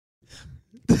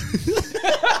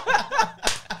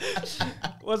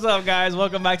What's up, guys?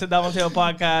 Welcome back to Double Tail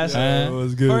Podcast.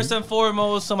 What's good? First and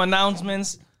foremost, some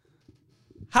announcements.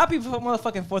 Happy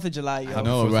motherfucking 4th of July, yo. I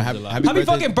know, bro. Happy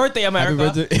fucking birthday, America.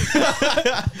 Happy birthday.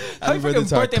 Happy fucking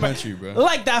to our birthday, country, bro.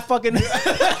 Like that fucking...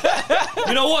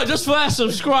 You know what? Just flash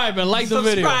subscribe and like the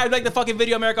video. Subscribe, like the fucking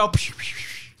video, America.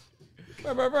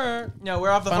 Yo, we're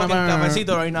off the fucking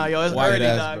cafecito right now, yo. It's early,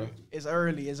 dog. Bro. It's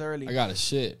early. I got a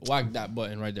shit. Whack that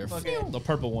button right there. Okay. The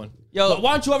purple one. Yo. But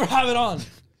why don't you ever have it on?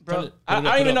 Bro, I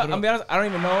don't even know. I'm be honest, I don't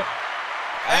even know.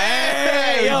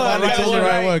 Hey, yo, finally right chose one, the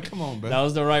right right? one. Come on, bro. That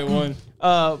was the right one.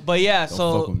 But yeah, Don't fuck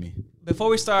so with me. before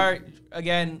we start,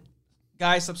 again,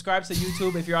 guys, subscribe to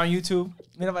YouTube if you're on YouTube.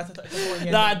 Nah,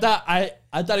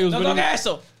 I thought he was No ready. toque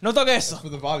eso. No toque eso. For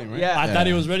the volume, right? Yeah. I thought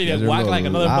he was ready Yeah, to they're whack a like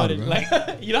little another loud, button.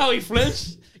 bro. Like, you know how he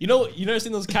flinched? You never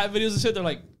seen those cat videos and shit? They're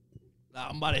like, nah,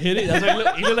 I'm about to hit it. That's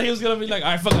why he looked like he was gonna be like, all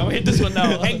right, fuck, I'm gonna hit this one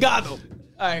now. Engado.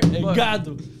 All right,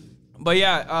 Engado. but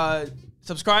yeah,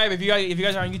 subscribe if you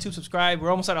guys are on YouTube. Subscribe.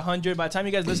 We're almost at 100. By the time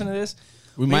you guys listen to this,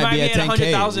 We might be at 10K.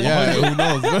 100,000. Yeah, who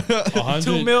knows, bro? 100,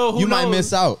 2 mil. Who You knows? might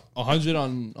miss out. 100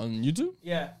 on YouTube?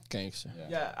 Yeah, Gangster.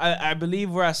 yeah. I believe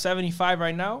we're at 75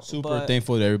 right now. Super but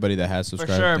thankful to everybody that has for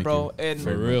subscribed. sure, Thank bro. you. And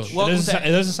For real. It welcome doesn't, to-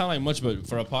 it doesn't sound like much, but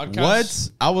for a podcast. What?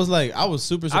 I was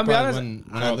super I'll be surprised honest, when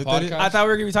I looked at it. podcast? I thought we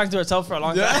were gonna be talking to ourselves for a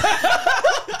long time.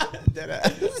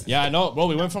 Yeah, I know, bro.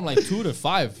 We went from like 2 to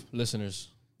 5 listeners.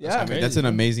 Yeah, I mean, that's an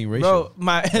amazing ratio. bro.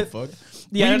 My Fuck.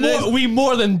 yeah. We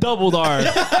more than doubled our.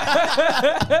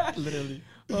 Literally.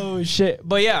 Oh shit.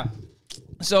 But yeah.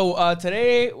 So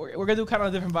today we're gonna do kind of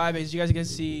a different vibe. As you guys can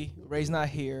see, Ray's not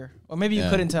here, or maybe you Yeah.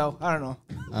 couldn't tell. I don't know.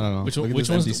 I don't know. Which Look one? at Which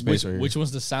this one's empty the, space right here. which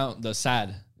one's the sound? The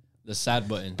sad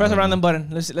button. Press a random button.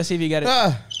 Let's see if you get it.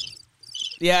 Ah.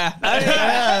 Yeah.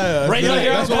 Yeah, Right, that's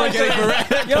you're that's what we're getting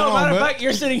correct. Yo, Come on, matter of bro. fact,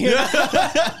 you're sitting here.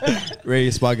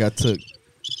 Ray's spot got took.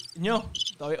 Yo,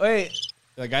 wait.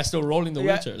 The guy's still rolling the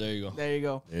Yeah. wheelchair. There you go. There you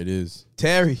go. There it is.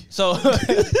 Terry. So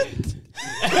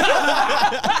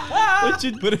What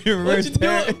you Put it in reverse,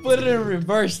 Terry. Put it in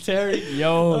reverse, Terry.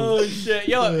 Yo. oh shit.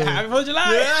 Yo, happy 4th of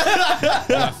July.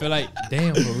 Yeah, I feel like,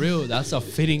 damn, for real, that's a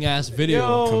fitting ass video.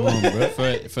 Yo. Come on, bro.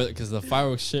 For because the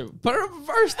fireworks shit. Put it in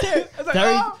reverse, Terry. I was like,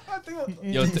 Terry. oh, I think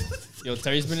Yo,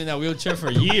 Terry's been in that wheelchair for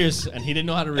years and he didn't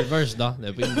know how to reverse, dog.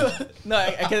 no, que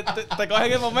te coge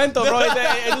en el momento, bro.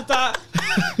 Tú estás-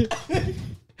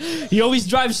 He always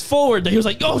drives forward. He was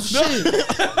like, "Oh shit,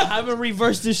 I haven't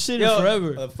reversed this shit Yo. in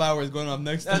forever." The fireworks going up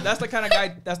next. That's the kind of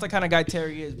guy. That's the kind of guy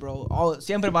Terry is, bro.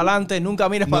 Siempre pa'lante, nunca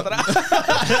mires para atrás.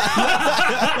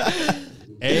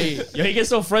 Hey, yo, he gets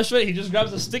so frustrated, he just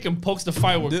grabs a stick and pokes the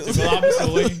firework the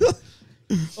opposite way.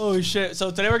 Oh shit! So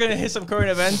today we're gonna hit some current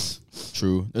events.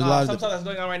 True. There's a lot Some of. stuff that's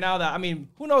going on right now. That I mean,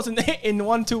 who knows? In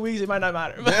 1-2 weeks, it might not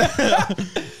matter.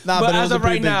 Nah, but but it as was a of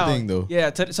pretty right big now, thing, though. yeah.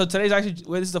 So today's actually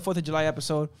this is the 4th of July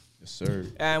episode, Yes, sir.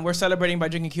 and we're celebrating by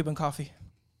drinking Cuban coffee.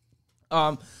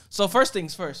 So first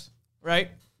things first, right?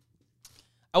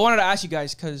 I wanted to ask you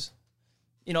guys because,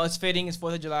 it's fitting. It's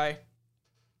 4th of July.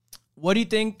 What do you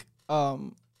think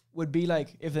would be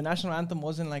like if the national anthem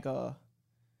wasn't the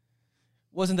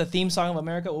theme song of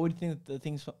America? What would you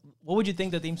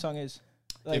think the theme song is?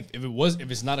 Like, If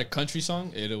it's not a country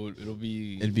song, it'll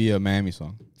be It'd be a Miami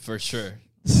song. for sure.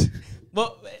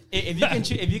 well, if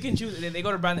you can choose, they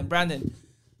go to Brandon,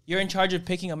 you're in charge of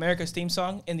picking America's theme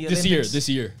song in the Olympics. This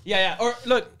year. Yeah. Or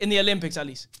look, in the Olympics at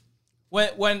least.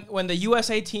 When the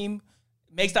USA team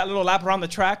makes that little lap around the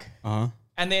track and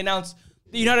they announce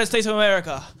the United States of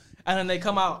America, and then they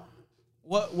come out,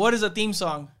 what is a theme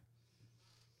song?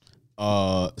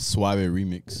 Suave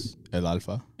remix. El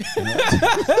Alfa.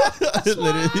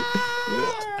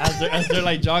 As they're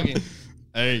like jogging.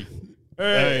 Hey,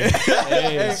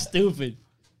 stupid.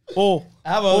 Oh, I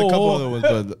have a couple other ones,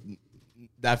 but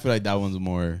I feel like that one's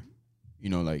more,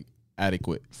 like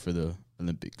adequate for the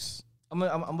Olympics. I'm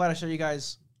about to show you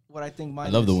guys what I think mine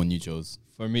I love is. the one you chose.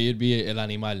 For me, it'd be El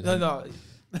Animal. No.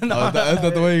 That's not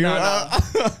the way you're No.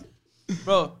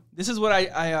 Bro, this is what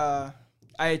I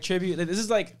attribute. This is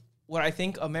like what I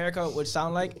think America would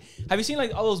sound like. Have you seen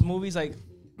like all those movies like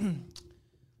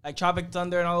like Tropic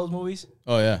Thunder and all those movies?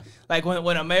 Oh, yeah. Like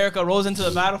when America rolls into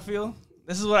the battlefield,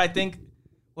 this is what I think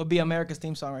would be America's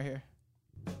theme song right here.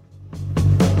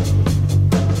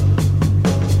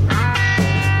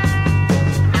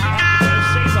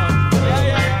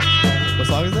 Yeah. What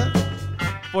song is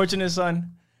that? Fortunate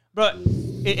Son. Bro,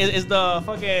 it's the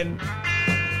fucking...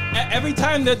 Every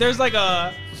time that there's like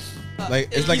a...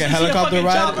 It's like you a see a helicopter fucking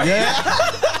ride. chopper. Yeah.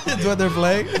 It's what they're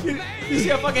playing. You see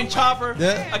a fucking chopper,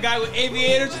 Yeah. a guy with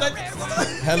aviators, like...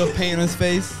 Hella paint on his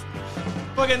face.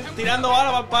 fucking tirando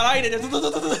bala para aire.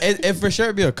 It for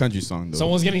sure be a country song though.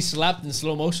 Someone's getting slapped in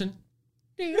slow motion.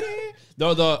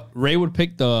 The Ray would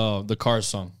pick the Cars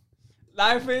song.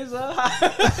 Life is a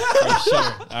For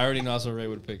sure. I already know that's what Ray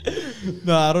would pick.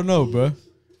 No, I don't know, bro.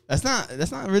 That's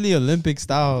not really Olympic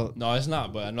style. No, it's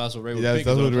not, but I know that's what Ray would Yeah, pick.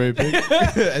 that's what Ray picked.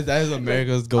 That is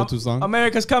America's go-to song.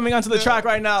 America's coming onto the track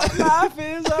right now. Life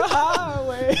is a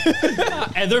highway.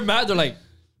 And they're mad. They're like,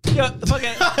 Yo,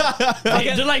 fucking,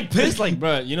 they're like pissed. Like,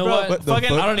 bro, you know bro, what? the fucking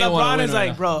fuck? I don't even want LeBron to win is right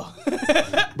like,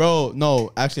 now. bro. Bro,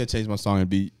 no, actually I changed my song and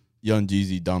be Young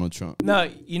Jeezy, Donald Trump. No,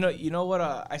 you know what?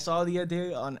 I saw the other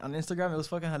day on Instagram. It was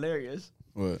fucking hilarious.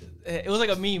 What? It was like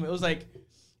a meme. It was like,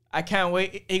 I can't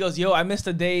wait. He goes, yo, I miss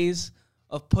the days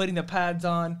of putting the pads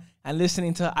on and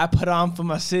listening to I Put On For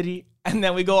My City. And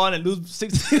then we go on and lose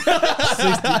 60. 60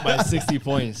 by 60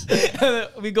 points.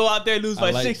 We go out there and lose I by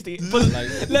like- 60. I But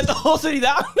like- let the whole city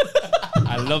down.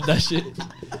 I love that shit.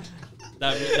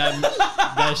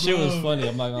 That shit was funny.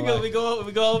 I'm not gonna lie. we go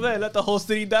over there and let the whole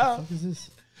city down.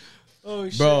 Oh,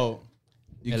 shit. Bro,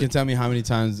 you can tell me how many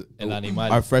times El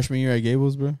Animal. our freshman year at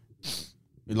Gables, bro?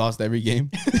 We lost every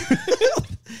game.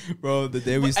 Bro, the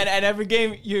day we... And every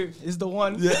game is the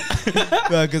one.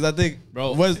 Yeah, because I think...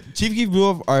 Bro. Was Chief Keef blew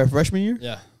up our freshman year?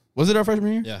 Yeah, Was it our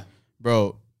freshman year? yeah.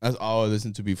 Bro, that's all I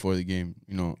listened to before the game.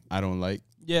 You know, I don't like...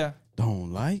 Yeah.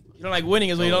 Don't like? You don't like winning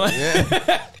is what you don't like.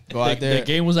 Yeah. Go out The there.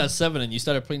 game was at 7 and you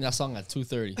started playing that song at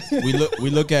 2:30. We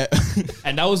look at...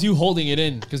 And that was you holding it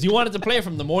in because you wanted to play it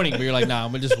from the morning, but you're like, nah,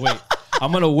 I'm gonna just wait.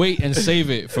 I'm gonna wait and save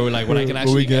it for like when I can When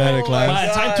actually we get out of Oh class. my By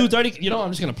the time God. 2:30, you know, I'm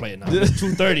just gonna play it now. It's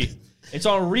 2:30. It's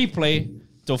on replay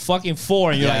till fucking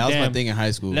 4, and you're Yeah, that like, was damn. my thing in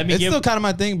high school. Let me It's give- still kind of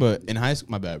my thing, but in high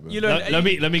school, my bad, bro. You learn.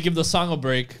 Let me give the song a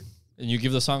break, and you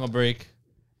give the song a break,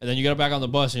 and then you get back on the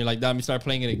bus, and you're like, damn, you start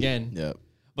playing it again. Yeah.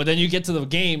 But then you get to the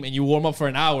game and you warm up for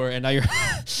an hour, and now you're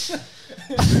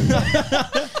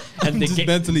and Just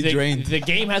mentally drained. The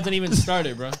game hasn't even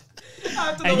started, bro.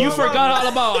 After the And you warm-up. forgot all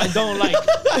about I don't like.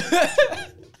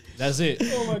 That's it.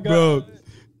 Oh my God. Bro,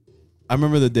 I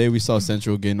remember the day we saw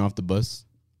Central getting off the bus,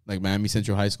 like Miami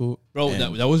Central High School. Bro,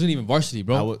 and that wasn't even varsity,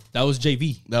 bro. That was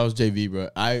JV. that was JV, bro.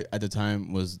 I, at the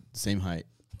time, was the same height.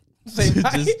 Same Just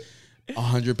height?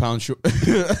 100 pounds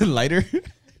lighter.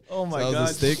 Oh my So I was God.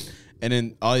 a stick. And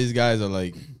then all these guys are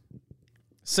like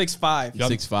 6'5". Yup.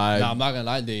 6'5", Nah, I'm not gonna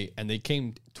lie, they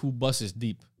came 2 buses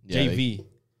deep. Yeah, JV.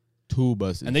 2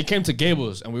 buses. And they came to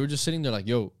Gables, and we were just sitting there like,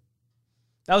 yo,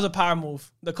 That was a power move.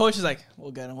 The coach is like,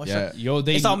 we'll get him. What's Yeah. up? yo,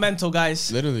 they It's all mental,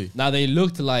 guys. Literally. now they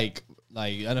looked like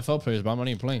NFL players, but I'm not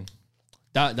even playing.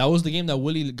 That was the game that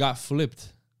Willie got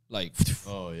flipped. Like,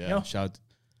 Oh, yeah. Yo. Shout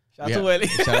Shout out yeah. to Willie.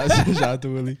 shout out to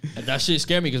Willie. and that shit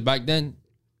scared me because back then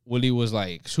Willie was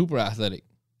like super athletic.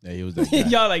 Yeah, he was that guy.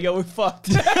 Y'all like, yo, we're fucked.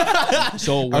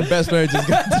 So Our when, best player just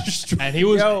got destroyed. and he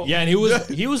was Yo. and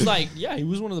he was like, yeah, he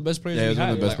was one of the best players Yeah, he we was one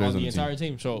had of the best like, players on on the the entire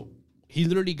team. So he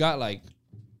literally got like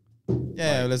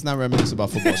Yeah, let's not reminisce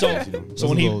about football. so days, you know. so Those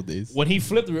when are he the old days. when he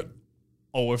flipped,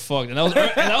 we're fucked. And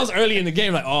that was early in the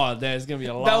game. Like, oh, damn, it's gonna be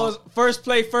a long. That was first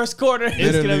play, first quarter.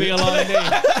 it's gonna be a long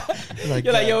day. Like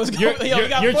You're like, yo, it's You're- yo, we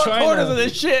got you're 4 trying quarters to- of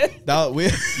this shit. that, we,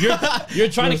 You're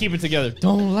trying to keep it together.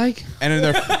 Don't like. and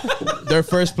then their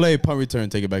first play, punt return,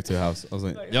 take it back to the house. I was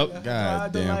like, Yep. I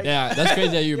God don't damn. like- Yeah, that's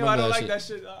crazy that you Yo, I remember don't that like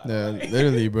shit. that shit. Yeah,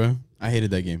 literally, bro. I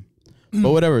hated that game. But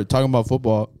whatever. Talking about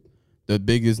football, the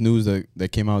biggest news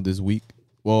that came out this week.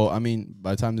 Well, I mean,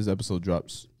 by the time this episode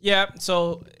drops, Yeah,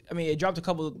 so I mean, it dropped a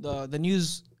couple. The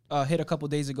news hit a couple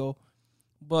days ago,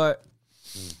 but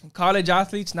college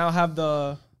athletes now have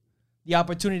the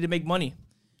opportunity to make money.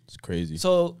 it's crazy.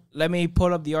 So let me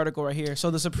pull up the article right here. So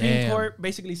the Supreme Damn. Court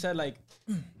basically said like,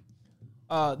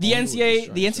 the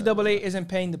NCAA isn't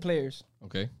paying the players,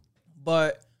 Okay.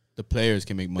 but The players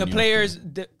can make money. the players,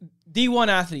 D1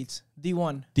 athletes,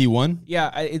 D1. D1,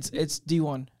 Yeah, it's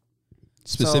D1.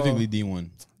 specifically So- D1.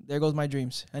 There goes my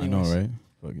dreams. I Anyways, know, right?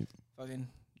 Fuck it. Fucking,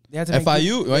 they had to make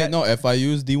FIU, they wait, had- no,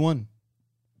 FIU is D1.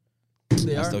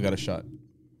 they I are. still got a shot.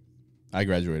 I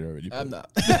graduated already. I'm not.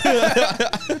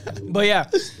 But yeah,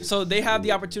 so they have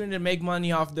the opportunity to make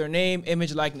money off their name,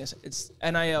 image, likeness. It's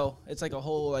NIL. It's like a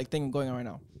whole like thing going on right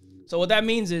now. So what that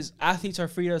means is athletes are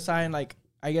free to sign like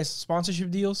I guess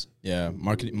sponsorship deals. Yeah,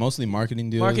 mostly marketing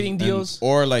deals. Marketing and- deals.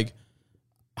 or like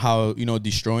how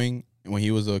destroying when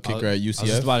he was a kicker at I was UCF.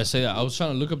 just about to say that. I was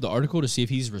trying to look up the article to see if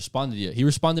he's responded yet. He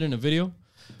responded in a video.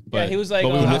 But, he was like, but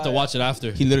we would oh, have to watch it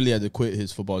after. He literally had to quit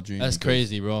his football dream. That's because-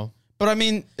 crazy, bro. But I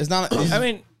mean, it's not. He's I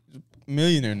mean, a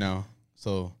millionaire now.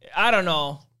 So I don't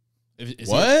know. Is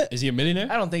What? Is he a millionaire?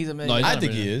 I don't think he's a No, millionaire. he's I not a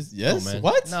think he millionaire. is. Yes. man.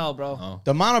 What? No, bro. Oh. The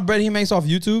amount of bread he makes off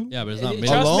YouTube. Yeah, but it's not Trust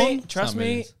millions. Alone? me. It's Trust not me.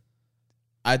 millions.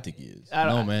 I think he is. I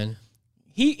don't, No, man.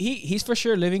 he's for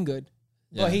sure living good,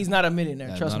 Yeah. but he's not a millionaire.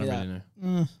 Yeah, Trust not me a that.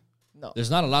 millionaire. No.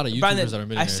 There's not a lot of YouTubers Brandon, that are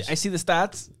millionaires. I see the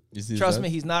stats. You see Trust that? me,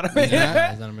 he's not a Yeah, millionaire.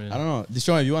 he's not a millionaire. I don't know.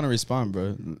 Deshaun, if you want to respond,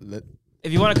 bro,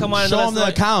 If you want to come on and show let him us the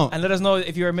know, account. and let us know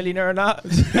if you're a millionaire or not.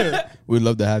 We'd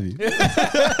love to have you.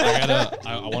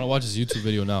 I want to watch his YouTube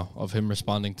video now of him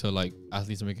responding to like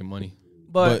athletes making money.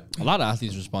 But A lot of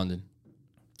athletes responded.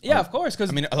 yeah, of course, because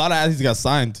I mean, a lot of athletes got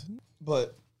signed,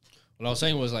 but What I was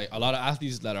saying was like a lot of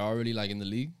athletes that are already like in the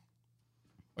league,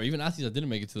 or even athletes that didn't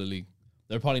make it to the league,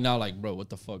 they're probably now like, bro, what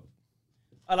the fuck?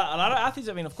 a lot of athletes.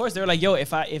 I mean, of course, they're like, yo, if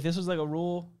this was like a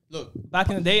rule look, back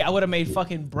in the day, I would have made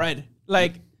fucking bread.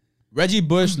 Like, Reggie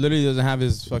Bush literally doesn't have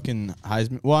his fucking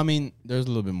Heisman. Well, I mean, there's a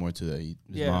little bit more to that. His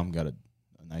Yeah. mom got a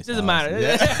nice. Doesn't house. matter.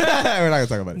 Yeah. We're not gonna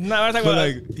talk about it. no, we're talking But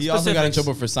about like, he also got in specifics.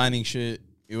 trouble for signing shit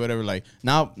or whatever. Like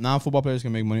now football players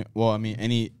can make money. Well, I mean,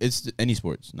 any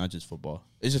sports, not just football.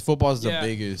 It's just football is the Yeah.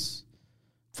 biggest.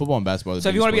 Football and basketball. are the So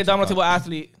if you biggest want to be a sports in dominant college.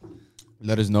 athlete,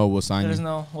 Let us know. We'll sign let you. us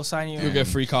know. We'll sign you. You'll get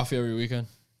free coffee every weekend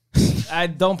I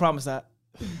don't promise that.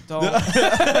 Don't.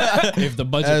 if the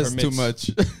budget That's permits.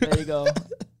 too much. There you go.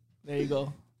 There you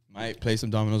go. Might play some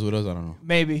dominoes with us. I don't know.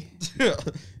 Maybe.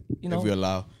 You know. If we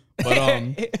allow. But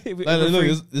If we- Like, we're look, free.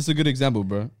 this is a good example,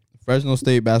 bro. Fresno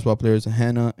State basketball players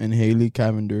Hannah and Haley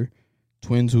Cavender,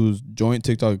 twins whose joint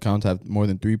TikTok accounts have more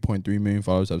than 3.3 million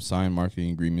followers, have signed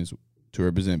marketing agreements to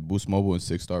represent Boost Mobile and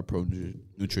Six Star Pro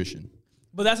Nutrition.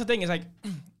 But that's the thing. Is like,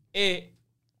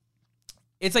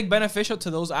 it's like beneficial to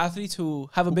those athletes who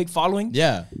have a big following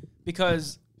Yeah.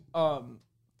 because,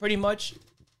 pretty much,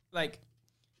 like,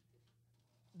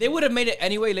 they would have made it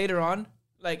anyway later on.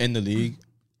 Like, In the league.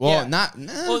 Well, Yeah. nah.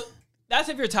 well, that's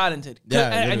if you're talented. Yeah,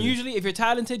 and literally. usually if you're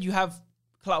talented, you have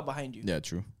clout behind you. Yeah,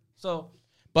 true. So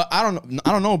But I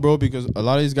don't know, bro, because a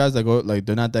lot of these guys that go, like,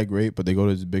 they're not that great, but they go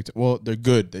to this big. Well, they're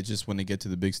good. They just when they get to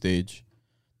the big stage,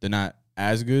 they're not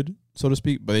as good, so to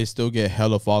speak. But they still get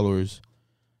hella followers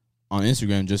on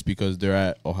Instagram just because they're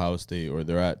at Ohio State or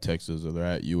they're at Texas or they're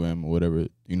at UM or whatever.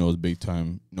 Is big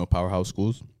time, powerhouse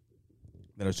schools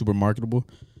that are super marketable.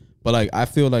 But like, I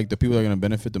feel like the people that are gonna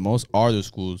benefit the most are the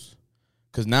schools,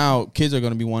 because now kids are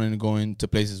gonna be wanting to go into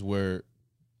places where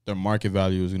their market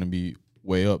value is gonna be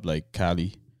way up, like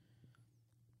Cali.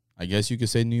 I guess you could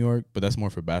say New York, but that's more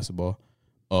for basketball.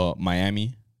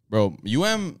 Miami, bro.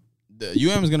 UM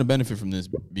is gonna benefit from this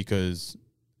because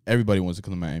everybody wants to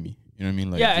come to Miami. You know what I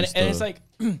mean? Like, yeah, and just, it's like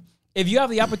if you have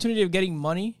the opportunity of getting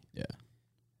money, yeah,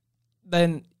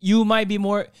 then you might be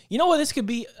more. You know what? This could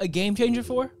be a game changer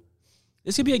for.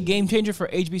 This could be a game changer for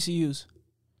HBCUs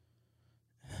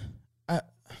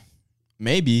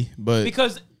maybe, but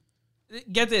because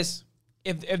get this: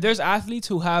 if there's athletes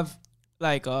who have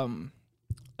like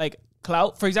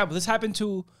clout, for example, this happened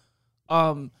to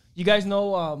you guys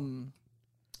know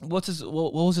what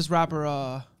was this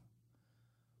rapper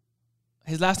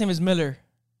his last name is Miller.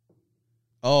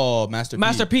 Master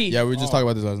Master P. Yeah, we were just talking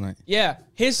about this last night. Yeah,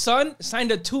 his son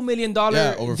signed a $2 million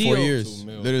Yeah, over deal. 4 years. 2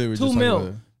 mil. Literally, we're 2 just mil. talking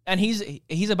about And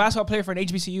he's a basketball player for an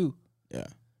HBCU. it. Yeah.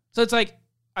 So it's like,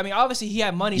 I mean, obviously he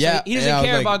had money, Yeah, so he doesn't I was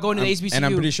care like, about going to the I'm- HBCU. And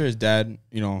I'm pretty sure his dad,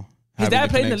 His having dad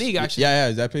played in the connects- league, actually. Yeah,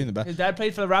 his dad played in the back. His dad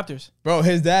played for the Raptors. Bro,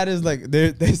 his dad is like they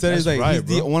said he's That's like right, he's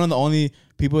the bro. one of the only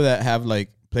people that have like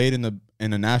played in the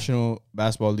national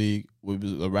basketball league with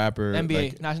a rapper.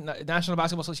 NBA, like, National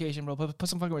Basketball Association, bro. Put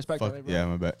some fucking respect on fuck, it, bro. yeah,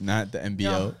 my bad. Not the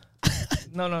NBL.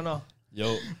 No.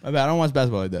 Yo, My bad. I don't watch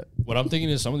basketball like that. what I'm thinking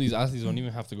is some of these athletes don't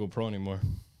even have to go pro anymore.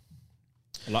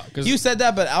 A lot, cause You said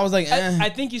that, but I was like, I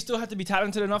think you still have to be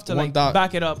talented enough to One like thought.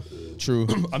 back it up. true.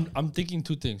 I'm thinking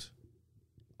two things.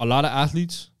 A lot of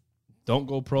athletes don't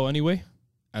go pro anyway,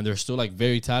 and they're still like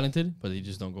very talented, but they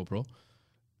just don't go pro.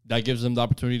 That gives them the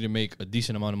opportunity to make a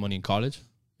decent amount of money in college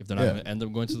if they're not Yeah. going to end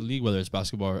up going to the league, whether it's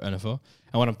basketball or NFL.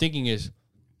 And what I'm thinking is,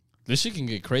 this shit can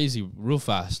get crazy real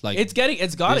fast. Like It's gotten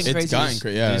It's crazy. gotten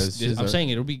crazy. Yeah, this- it's this- just I'm a saying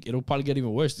it'll probably get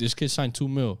even worse. This kid signed 2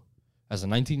 mil as a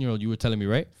 19-year-old. You were telling me,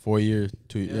 right? 4 years,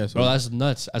 2 years. Yeah, so Bro, that's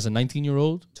nuts. As a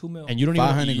 19-year-old, 2 mil. and you don't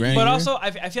 500 even. grand. But year? also,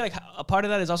 I feel like a part of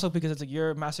that is also because it's like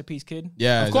your masterpiece kid.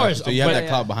 yeah, Of course, exactly. So you have but- that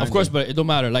clout behind. Of course, you. but it don't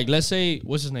matter. Like, let's say,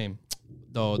 what's his name?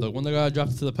 The one that got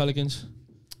drafted to the Pelicans.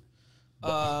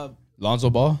 Lonzo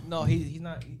Ball. No, he's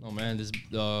not. Oh man, this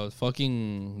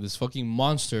fucking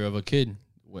monster of a kid.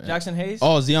 Jackson Hayes.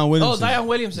 Oh, Zion Williamson. Oh, Zion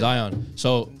Williamson. Zion.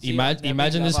 So Zion imagine never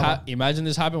imagine got this ball. imagine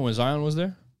this happened when Zion was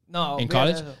there No, in yeah,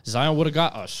 college. yeah, yeah. Zion would have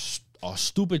got a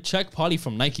stupid check probably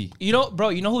from Nike. You know, bro.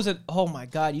 You know who's at? Oh my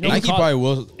God. You know, Nike col- probably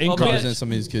will in represent college. some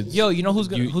of these kids. yo, you know who's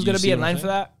gonna You who's gonna see be in what I'm line for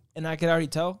saying? that? And I can already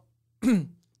tell.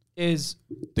 Is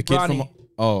the kid Bronny. from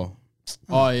Oh,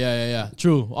 Oh yeah.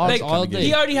 True. All, like all kinda day.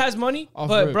 he already has money, Off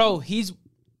but rip. bro, he's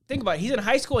think about it. He's in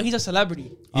high school and he's a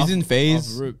celebrity. He's in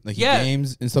phase, off rip. like Yeah. he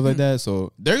games and stuff like that.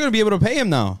 So they're gonna be able to pay him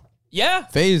now. Yeah,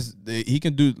 Phase, he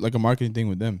can do like a marketing thing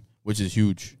with them, which is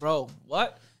huge. bro.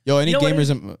 What? Yo, any You know what gamers?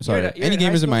 it- you're Any in high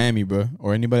gamers in school? Miami, bro,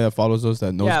 or anybody that follows us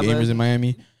that knows Yeah, gamers but- in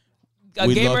Miami. A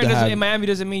We'd love gamer to doesn't, have- in Miami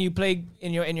doesn't mean you play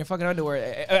in your fucking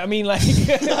underwear. I mean, like,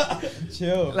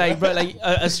 Chill. like, bro, like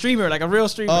a streamer, like a real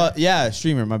streamer. Yeah,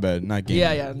 streamer. My bad, not gamer.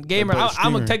 yeah, gamer. But I'm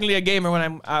streamer. technically a gamer when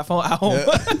I'm at home.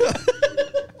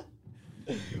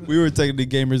 We were technically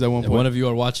gamers at one If point. one of you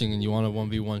are watching and you want a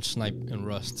 1v1 snipe and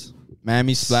Rust,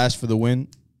 Miami Splash for the win.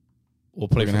 we'll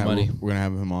play for money. We're gonna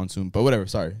have him on soon. But whatever.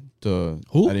 Sorry.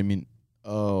 Who? I didn't mean.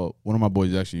 One of my boys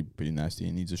is actually pretty nasty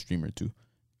and he's a streamer too,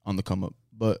 on the come up.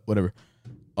 But whatever.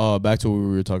 Back to what we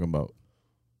were talking about.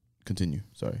 Continue.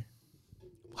 Sorry.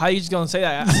 How you just gonna say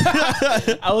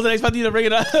that? I wasn't expecting you to bring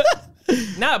it up.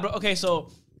 Nah, bro. Okay,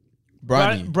 so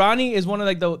Bronny, Bronny is one of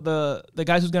like the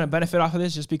guys who's gonna benefit off of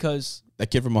this just because. that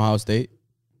kid from Ohio State,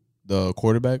 the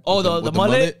quarterback. Oh, with the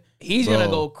mullet. He's Bro. gonna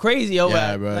go crazy over.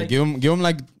 Yeah, it. bro. Like, give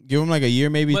him like a year,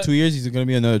 maybe But 2 years. He's gonna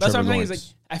be another. that's Trevor what I'm saying. Is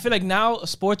Lawrence. like I feel like now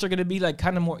sports are gonna be like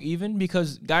kind of more even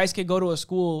because guys can go to a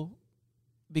school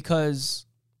because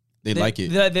they like it,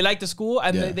 They like the school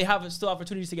and Yeah. they have still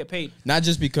opportunities to get paid. not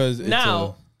just because it's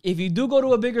Now, if you do go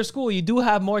to a bigger school, you do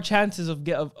have more chances of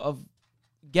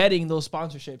getting those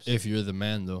sponsorships. If you're the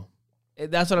man, though.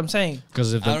 That's what I'm saying.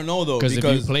 Because if I don't know though, Because if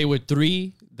because you play with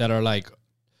three that are like,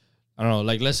 I don't know,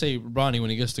 like let's say Bronny when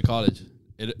he gets to college,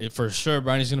 it for sure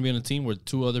Bronny's gonna be on a team where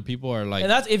two other people are like And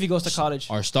that's if he goes to college.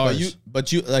 are stars.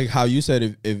 but you like how you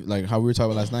said if like how we were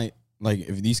talking about last night, like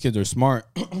if these kids are smart,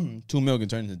 2 mil can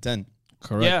turn into 10.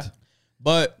 Correct. Yeah.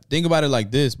 But think about it like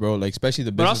this, bro. Like especially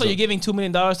the But business. also, you're giving $2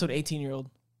 million to an 18-year-old.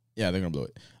 yeah, they're gonna blow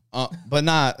it. But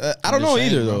nah, I don't just know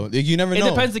saying, either bro. though. Like, you never It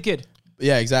know. depends the kid.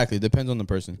 Yeah, exactly. It depends on the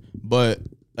person. But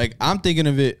like I'm thinking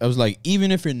of it, I was like,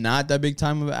 even if you're not that big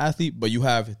time of an athlete, but you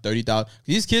have 30,000.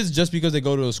 These kids, just because they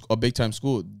go to a big time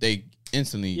school, they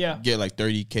instantly get like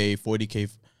 30K, 40K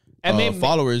And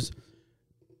followers.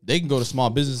 They can go to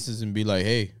small businesses and be like,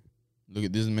 hey, look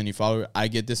at this many followers. I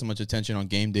get this much attention on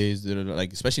game days.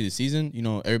 Like especially the season, you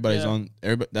know, everybody's on.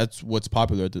 Everybody, that's what's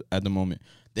popular at the moment.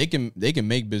 They can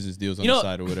make business deals on the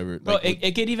side or whatever. Bro, Like,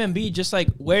 it could even be just like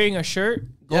wearing a shirt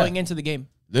going into the game.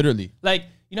 literally. Like,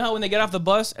 you know how when they get off the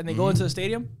bus and they go into the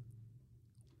stadium?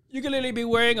 You could literally be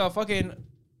wearing a fucking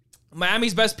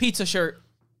Miami's Best Pizza shirt.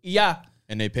 Yeah.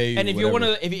 And they pay you. And if you're one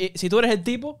whatever. of the, si tú eres el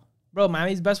tipo, bro,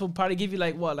 Miami's Best will probably give you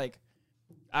like what? Like,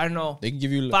 I don't know. They can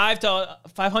give you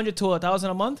 500 to 1,000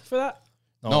 a month for that?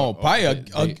 no, probably a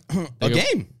could-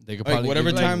 game. They could Like probably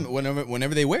whatever give you, time,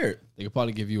 whenever they wear it. They could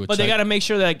probably give you a But check. they got to make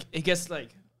sure that like, it gets like,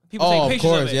 people Oh, take of pictures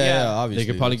course, of it. yeah, obviously.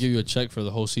 They could probably give you a check for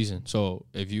the whole season. So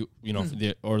if you know for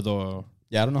the or the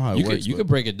Yeah, I don't know how it you works. could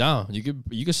break it down. You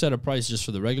could set a price just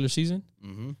for the regular season.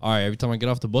 All right, every time I get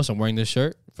off the bus, I'm wearing this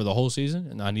shirt for the whole season,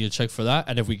 and I need a check for that.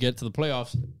 And if we get to the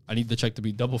playoffs, I need the check to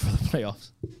be double for the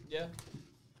playoffs. Yeah.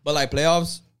 But like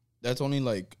playoffs, that's only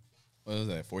like what is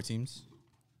that? 4 teams.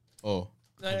 Oh,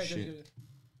 No, shit. good.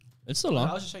 It's still I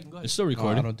on. was just checking. Go ahead. It's still I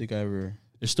recording. don't think I ever.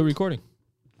 It's still recording.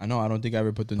 I know. I don't think I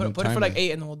ever put the new Put it for timer. like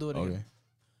 8 and then we'll do it again.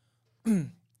 Okay.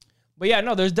 But yeah,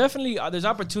 no, there's definitely there's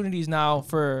opportunities now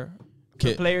for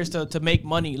players to make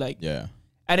money. Like, Yeah.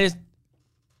 and it's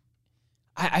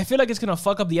I feel like it's gonna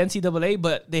fuck up the NCAA,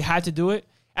 but they had to do it.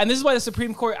 And this is why the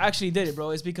Supreme Court actually did it,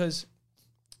 bro. Is because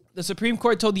the Supreme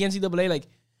Court told the NCAA like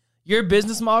your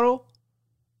business model,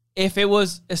 if it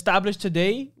was established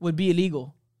today, would be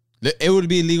illegal. It would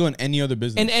be illegal in any other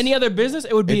business. In any other business,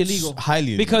 it would be It's illegal.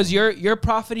 highly illegal. Because you're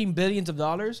profiting billions of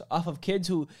dollars off of kids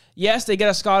who, yes, they get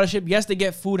a scholarship, yes, they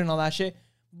get food and all that shit.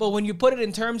 But when you put it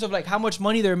in terms of like how much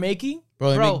money they're making,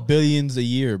 bro, they make billions a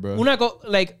year, bro.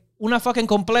 Una fucking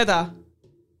completa,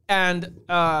 and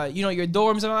your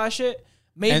dorms and all that shit.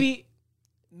 Maybe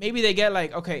they get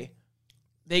like, okay,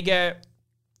 they get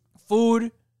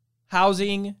food,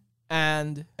 housing,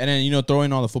 and then throw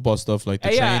in all the football stuff like the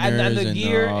trainers and the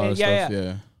gear, all and that stuff.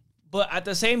 Yeah. but at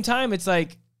the same time, it's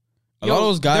like A lot of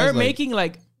those guys, they're like- making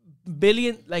like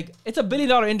billion, like it's a $1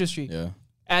 billion industry, Yeah.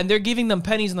 and they're giving them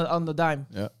pennies on the dime.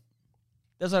 Yeah.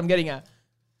 That's what I'm getting at.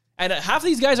 And half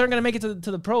these guys aren't gonna make it to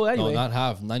the pro anyway. No, not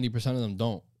half. 90% of them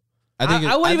don't.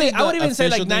 I would even say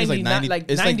like official thing is 90, not like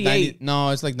it's 98. No,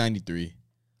 it's like 93.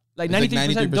 Like It's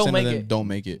 93% don't make of them it. don't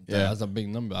make it. Yeah, Yeah. that's a big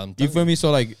number. I'm You telling feel me?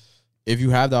 So like, if you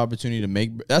have the opportunity to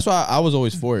make, that's why I was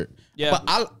always for it. Yeah.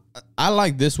 But I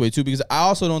like this way too because I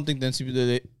also don't think the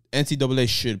NCAA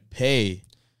should pay.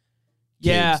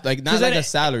 Yeah, kids. Like 'Cause not then like a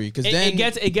salary because it, then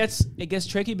it gets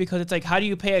tricky because it's like, how do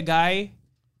you pay a guy?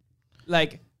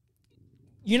 Like,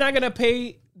 you're not gonna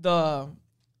pay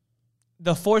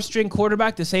the 4th string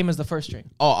quarterback the same as the 1st string.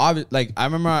 Oh, like I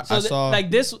remember I So saw like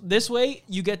this way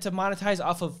you get to monetize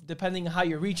off of depending on how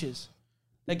your reach is.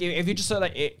 Like if you just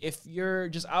like if you're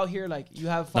just out here like you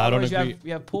have No, I don't followers, agree.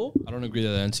 you have pool. I don't agree that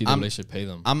the NCAA should pay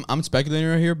them. I'm speculating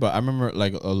right here, but I remember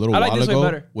like a little I like while this way ago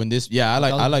better. when this I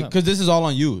like 1000%. because this is all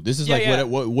on you. This is Yeah, like yeah.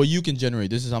 what you can generate.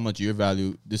 This is how much your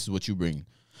value. This is what you bring.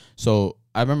 So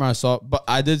I remember I saw, but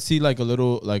I did see like a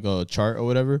little like a chart or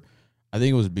whatever. I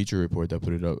think it was Bleacher Report that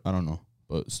put it up. I don't know,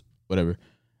 but whatever.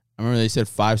 I remember they said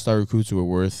 5-star recruits were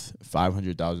worth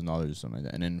 $500,000 or something like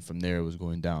that, and then from there it was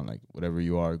going down like whatever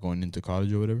you are going into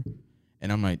college or whatever.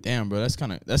 And I'm like, damn, bro, that's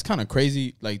kind of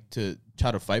crazy, like to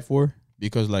try to fight for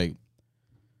because like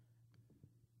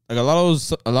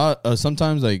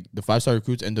sometimes like the 5-star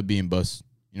recruits end up being busts.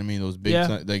 You know what I mean? Those big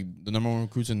like the number 1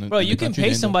 recruits in the Bro, in the you can country, pay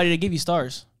they end up- somebody to give you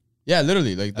stars. Yeah,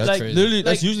 literally, like that's Like- literally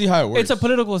that's like, usually how it works. It's a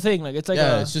political thing. Like it's like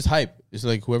yeah, a, it's just hype. It's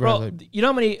like whoever has bro. hype. You know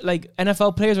how many like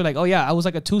NFL players are like, oh yeah, I was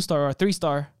like a 2-star or a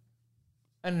 3-star,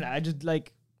 and I just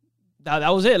like that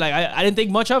was it. Like I didn't think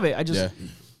much of it. I just Yeah.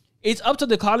 it's up to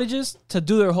the colleges to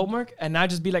do their homework and not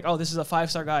just be like, oh, this is a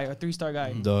 5-star guy or a 3-star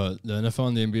guy. The NFL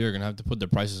and the NBA are gonna have to put their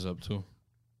prices up too.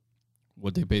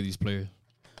 What they pay these players.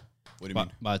 What do you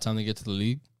mean? By the time they get to the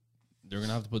league, they're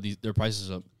gonna have to put their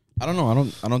prices up. I don't know.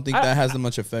 I don't think that has that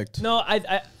much effect. No,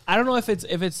 I don't know if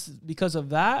it's because of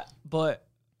that, but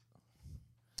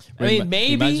I Wait, mean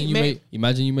maybe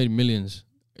imagine you made millions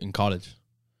in college.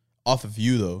 Off of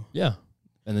you though. Yeah,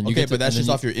 and then you Okay, get to, but that's and just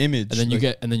then off your image. and then you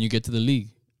like- get to the league,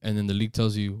 and then the league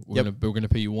tells you we're gonna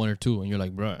pay you 1 or 2, and you're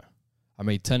like, bruh, I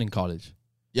made 10 in college.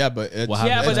 Yeah, but it's, What happened?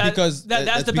 yeah, but That's because that's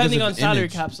because depending of on an salary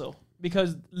image. caps though,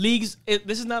 because leagues.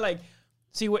 This is not like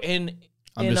see we're in.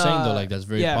 I'm in, just saying though, like that's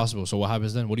very yeah. possible. So what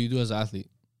happens then? What do you do as an athlete?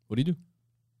 What do you do?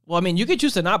 Well, I mean, you can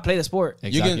choose to not play the sport.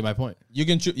 Exactly can- my point. You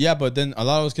can yeah, but then a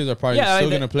lot of those kids are probably Yeah, still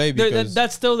like, gonna play they're- because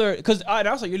that's still their because and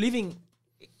also you're leaving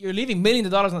millions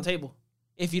of dollars on the table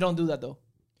if you don't do that though.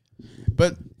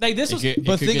 but Like this was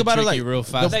but think about it like real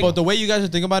fast. but the way you guys are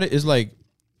thinking about it is like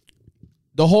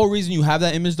the whole reason you have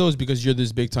that image though is because you're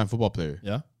this big time football player.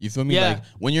 Yeah. You feel me? Yeah. Like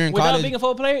when you're in without college, being a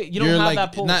football player, you don't you're have like,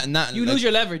 that pull. not- you like- lose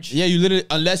your leverage. yeah, you literally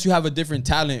unless you have a different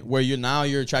talent where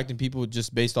you're attracting people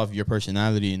just based off your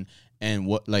personality and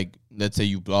what like let's say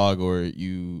you blog or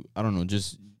you I don't know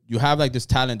just you have like this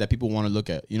talent that people want to look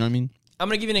at. You know what I mean? I'm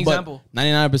gonna give you an example.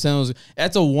 99% of those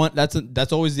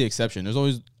that's always the exception. There's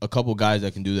always a couple guys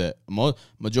that can do that.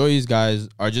 Majority of these guys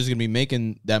are just gonna be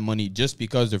making that money just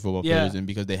because they're football Yeah. players and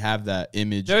because they have that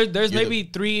image. There's You're the- maybe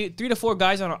three to four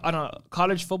guys on a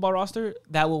college football roster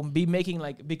that will be making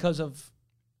like because of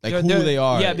like they're- who they're- they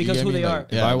are. yeah, You because get who me? they Like, are.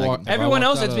 If yeah, I like- walk- everyone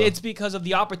else. out It's because of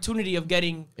the opportunity of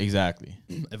getting. exactly.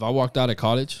 If I walked out of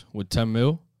college with 10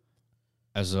 mil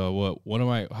as a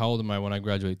how old am I when I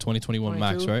graduate? 2021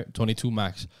 max, 22? right? 22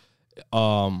 max.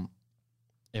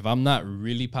 If I'm not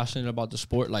really passionate about the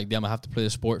sport, like damn, I have to play the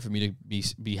sport for me to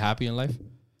be happy in life.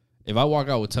 If I walk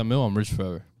out with 10 mil, I'm rich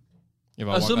forever. If I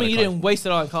walk out Assuming of you college, didn't waste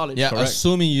it all in college. Yeah, Correct.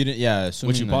 assuming you didn't. Yeah, assuming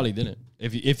which you that- probably didn't.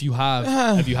 If you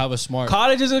have a smart,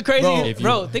 College is a crazy. Bro, Bro,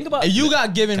 if you- think about. If you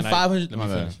got given Can I- 500. let me my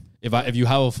bad. finish. If you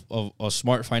have a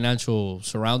smart financial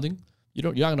surrounding,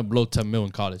 you're not gonna blow 10 mil in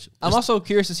college. I'm also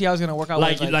curious to see how it's gonna work out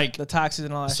Like- with like- the taxes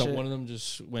and all that So shit, one of them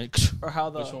just went. or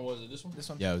how the Which one was it? This one. this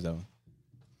one. Yeah, it was that one.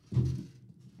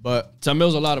 But 10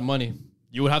 mil's a lot of money.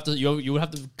 You would have to you would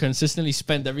have to consistently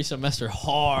spend every semester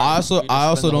hard. I for you to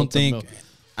also spend the whole don't 10 think, mil.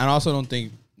 and I also don't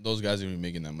think those guys are even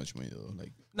making that much money though.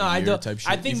 Like No, a I year don't- type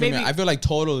I shit. think You feel me? maybe- I feel like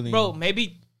totally, Bro,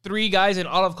 maybe 3 guys in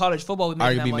all of college football would are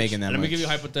make gonna that be much. making that Let much. me give you a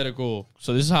hypothetical.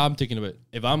 So this is how I'm thinking of it.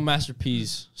 If I'm Master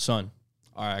P's son,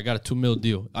 all right, I got a 2 mil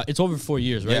deal. It's over 4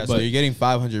 years, right? Yeah, so you're getting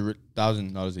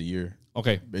 $500,000 a year,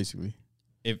 okay. basically.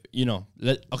 If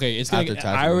it's After gonna. taxes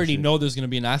I and already shit. know there's gonna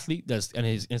be an athlete it's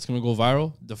gonna go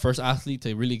viral. The first athlete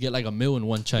to really get like $1 million in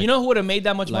one check. You know who would have made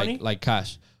that much money? like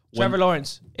cash. Trevor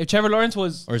Lawrence. If Trevor Lawrence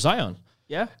was, or Zion.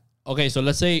 yeah, Okay, so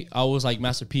let's say I was like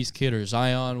Master P's kid or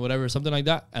Zion, whatever, something like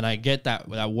that, and I get that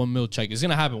 $1 million check. It's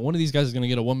gonna happen. One of these guys is gonna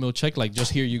get a $1 million check. Like,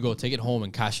 just here you go, take it home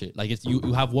and cash it. Like, you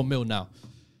have $1 million now.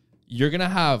 You're gonna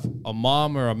have a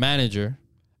mom or a manager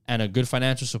and a good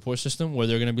financial support system where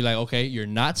they're gonna be like, okay, you're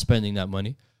not spending that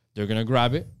money. They're gonna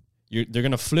grab it. They're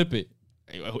gonna flip it.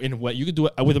 In what you could do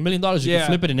it with $1 million, you Yeah. can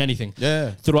flip it in anything.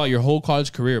 Yeah. Throughout your whole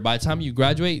college career. By the time you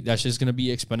graduate, that's just gonna be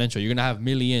exponential. You're gonna have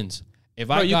millions. If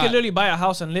bro, I you got could literally buy a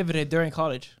house and live in it during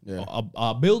college. Yeah.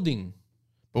 a building.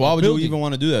 But why would you building. even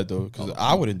want to do that though? Because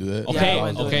I wouldn't do that. Okay, I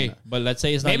wouldn't do okay, it. but let's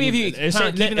say it's not Maybe if you let's plan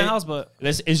on say- keeping the house, but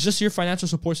it's just your financial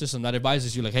support system that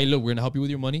advises you, like, hey, look, we're gonna help you with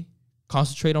your money.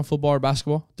 Concentrate on football or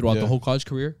basketball throughout Yeah. the whole college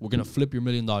career. We're gonna flip your $1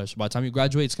 million. By the time you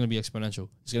graduate, it's gonna be exponential.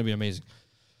 It's gonna be amazing.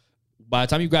 By the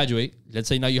time you graduate, let's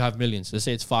say now you have millions. Let's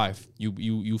say it's 5.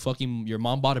 You fucking your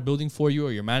mom bought a building for you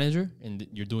or your manager, and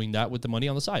you're doing that with the money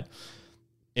on the side.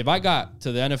 If I got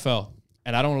to the NFL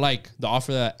and I don't like the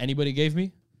offer that anybody gave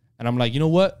me, and I'm like, you know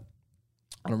what?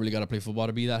 I don't really gotta play football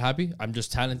to be that happy. I'm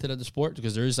just talented at the sport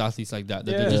because there is athletes like that.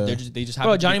 They just have.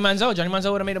 Bro, Johnny Manziel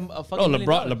would have made a fucking. No, $1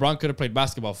 million. LeBron could have played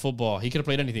basketball, football. He could have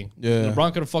played anything. Yeah.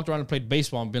 LeBron could have fucked around and played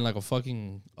baseball and been like a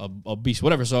fucking a beast,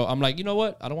 whatever. So I'm like, you know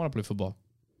what? I don't want to play football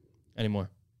anymore.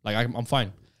 Like I'm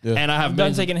fine. Yeah. And I have I'm done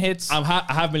millions. taking hits. I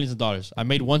have millions of dollars. I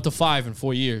made 1 to 5 in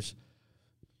 4 years.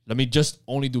 Let me just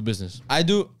only do business. I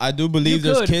do believe You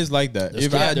there's could. kids like that.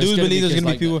 There's I there's do gonna believe there's kids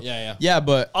gonna be like people. that. Yeah.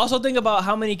 but Also, think about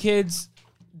how many kids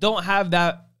don't have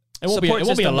that. It won't be a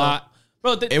system, lot.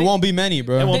 bro. it won't be many,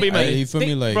 bro. It won't be many. You feel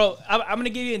me? Like, bro, I'm gonna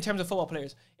give you in terms of football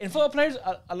players. In football players,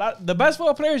 a lot the best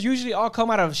football players usually all come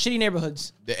out of shitty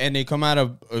neighborhoods. and they come out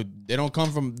of. They don't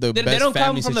come from the They best don't come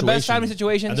family from situation. the best family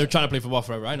situations. And they're trying to play football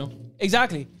forever. I know.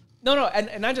 Exactly. No,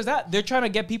 and not just that. They're trying to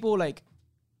get people like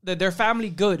their family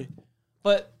good,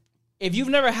 but if you've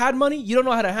never had money, you don't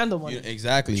know how to handle money.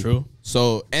 Exactly. True.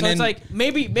 So and So then it's like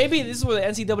maybe this is where the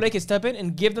NCAA can step in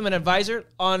and give them an advisor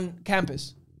on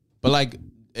campus. but like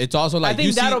it's also like I think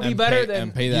you see, that'll be better and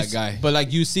than pay you that s- guy. But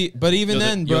like you see, but even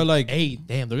then, bro, like hey,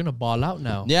 damn, they're gonna ball out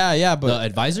now. yeah, The but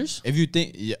advisors. if you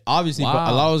think, obviously, but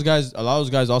Wow. a lot of those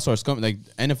guys also are scum. Like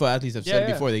NFL athletes have said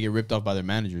Yeah. before, they get ripped off by their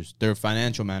managers, their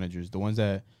financial managers, the ones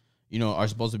that are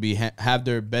supposed to be have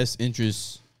their best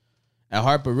interests at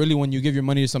heart. But really, when you give your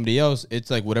money to somebody else,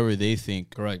 it's like whatever they think.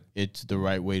 Correct. It's the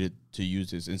right way to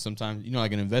use this, and sometimes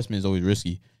like an investment is always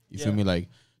risky. You feel Yeah. me? Like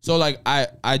so, like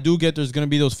I do get there's gonna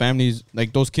be those families,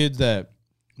 like those kids that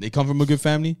they come from a good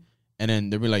family. And then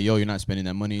they'll be like, "Yo, you're not spending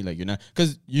that money. Like, you're not,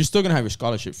 because you're still gonna have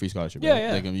your free scholarship. Yeah, right?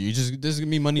 yeah. Like, you just this is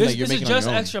gonna be money this, like you're this is making on just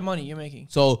your own. extra money you're making.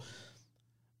 So,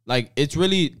 like, it's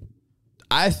really,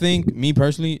 I think me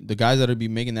personally, the guys that'll be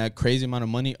making that crazy amount of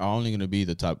money are only gonna be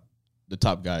the top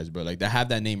guys, bro. Like, that have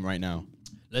that name right now.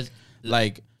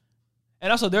 Like,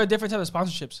 And also, there are different types of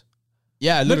sponsorships.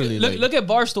 yeah, literally. Look at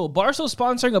Barstool. Barstool's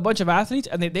sponsoring a bunch of athletes,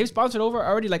 and they've sponsored over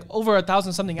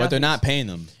 1,000 something but athletes. they're not paying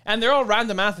them. And they're all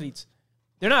random athletes.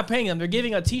 They're not paying them. They're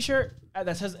giving a T-shirt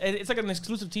that says it's like an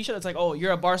exclusive T-shirt that's like, "Oh,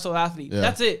 you're a Barstool athlete." Yeah.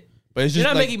 That's it. But it's You're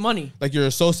just not like, making money. like you're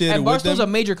associated And with Barstool's them.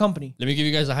 a major company. Let me give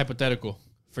you guys a hypothetical.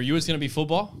 For you, it's gonna be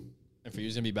football, and for you,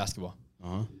 it's gonna be basketball.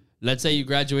 Uh-huh. Let's say you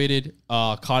graduated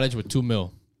college with $2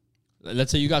 million.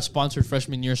 Let's say you got sponsored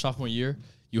freshman year, sophomore year.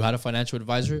 You had a financial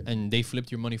advisor, and they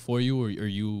flipped your money for you, or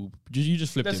you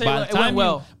just flipped Let's it. say it went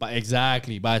well.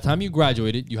 Exactly. By the time you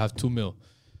graduated, you have $2 million.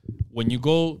 When you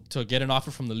go to get an offer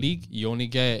from the league, you only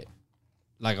get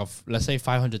like let's say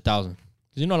 500,000.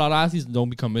 Because a lot of athletes don't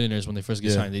become millionaires when they first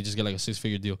get signed. They just get like a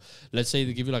 6-figure deal. Let's say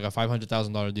they give you like a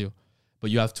 $500,000 deal, but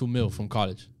you have $2 million from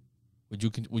college. Would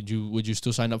you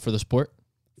still sign up for the sport?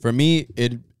 For me,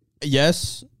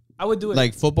 yes, I would do it.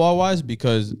 like football wise,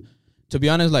 because to be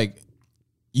honest, like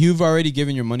you've already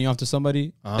given your money off to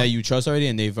somebody that you trust already,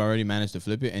 and they've already managed to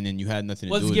flip it, and then you had nothing to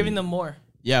do what's with giving it. them more?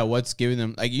 Yeah, what's giving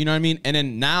them, like, you know what I mean? And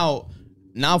then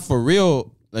now for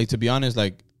real, like, to be honest,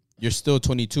 like, you're still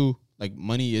 22. Like,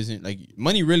 money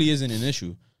really isn't an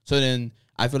issue. So then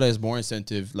I feel like it's more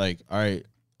incentive. Like, all right,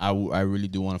 I really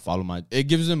do want to follow it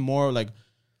gives them more, like,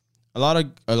 a lot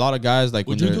of guys, like,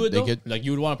 Would when you do it they though? get, Like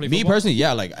you would want to play me football? personally,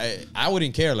 yeah, like, I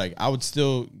wouldn't care. Like, I would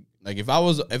still, like, if I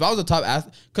was a top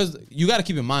athlete, because you got to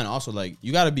keep in mind also, like,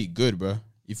 you got to be good, bro.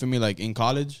 You feel me? Like, in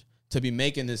college, to be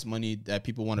making this money that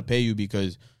people want to pay you,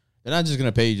 because they're not just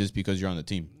gonna pay you just because you're on the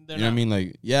team. They're You know what I not. mean?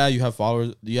 Like, yeah, you have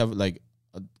followers, you have like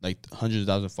hundreds of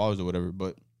thousands of followers or whatever,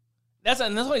 but That's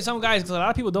why some guys, because a lot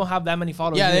of people don't have that many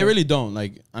followers. yeah, they either. really don't.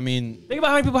 Like, I mean, Think about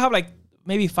how many people have like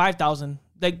maybe 5,000.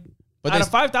 Like But out they- of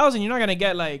 5,000, you're not gonna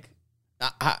get like.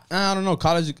 I don't know,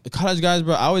 college guys,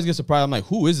 bro. I always get surprised. I'm like,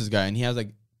 who is this guy? And he has like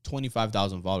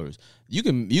 25,000 followers. You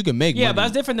can make Yeah, money but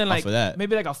that's different than off like of that.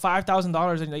 maybe like a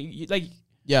 $5,000 and like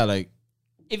Yeah, like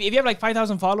if you have like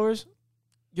 5,000 followers,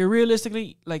 you're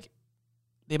realistically like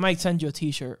they might send you a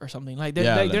T-shirt or something. Like they're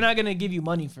Yeah, they're like- not gonna give you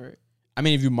money for it. I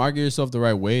mean, if you market yourself the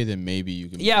right way, then maybe you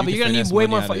can. Yeah, you but can you're gonna need finesse way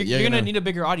money more. out of it. You're gonna need a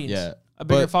bigger audience. Yeah, a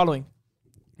bigger but- following.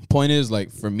 Point is,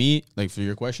 like, for me, like, for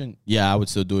your question, yeah, I would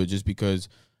still do it just because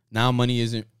now money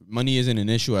isn't an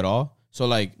issue at all. So,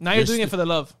 like, Now you're doing it for the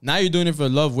love. now you're doing it for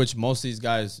love, which most of these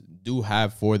guys do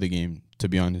have for the game. To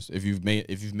be honest, if you've made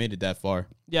it that far,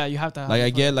 Yeah, you have to. Have like,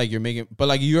 I fun. get, like, you're making, but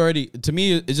like, you already, to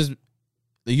me, it's just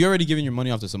like, you're already giving your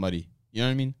money off to somebody. You know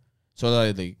what I mean?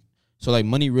 So like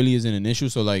money really isn't an issue.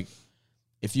 So, like,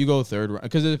 if you go third round,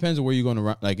 because it depends on where you're going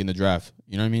to, like, in the draft.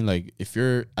 You know what I mean? Like, if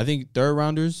you're, I think third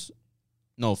rounders,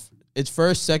 no, it's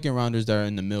first, second rounders that are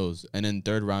in the mills, and then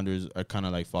third rounders are kind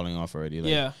of like falling off already.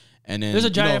 Like, yeah. and then There's a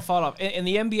giant fall off. In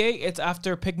the NBA, it's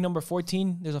after pick number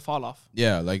 14, there's a fall off.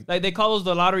 Yeah, like Like they call those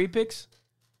the lottery picks,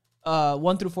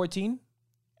 1 through 14.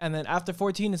 And then after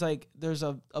 14, it's like there's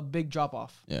a big drop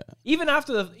off. yeah, Even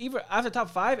after top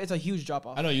 5, it's a huge drop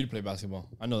off. I know you'd play basketball.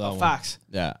 I know that one. Facts.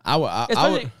 yeah. I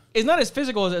would. It's not as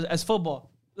physical as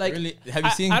football. Like Really? Have you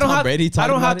seen I don't Tom have, Brady talk I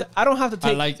don't about have it? to. I don't have to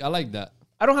take. I like that.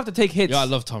 I don't have to take hits. Yo, I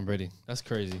love Tom Brady. That's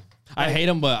crazy. I hate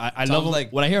him, but I love him.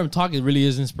 like- When I hear him talk, it really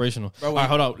is inspirational. Bro, All right,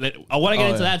 hold on. I want to get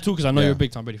into yeah. that too because I know Yeah. you're a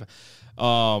big Tom Brady fan.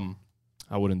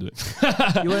 I wouldn't do it.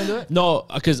 You wouldn't do it? No,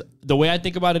 because the way I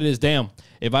think about it is, damn,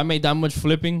 if I made that much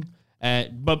flipping,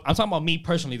 but I'm talking about me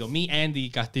personally though, me Andy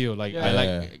Castillo, like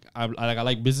Yeah. I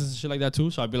like business and shit like that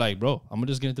too. So I'd be like, bro, I'm gonna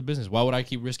just get into business. Why would I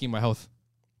keep risking my health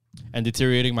and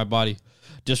deteriorating my body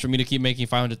just for me to keep making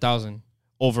 500,000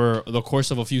 over the course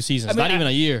of a few seasons? I mean, not even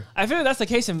a year. I feel like that's the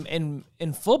case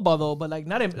in football though, but like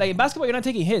not in basketball. You're not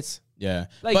taking hits. Yeah,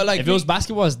 Like, but like If it was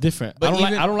basketball, it's different. But I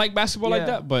even- don't like basketball like Yeah.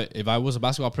 that. But if I was a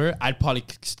basketball player, I'd probably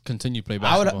continue to play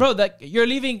I would- basketball. Bro, like you're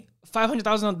leaving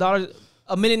 $500,000,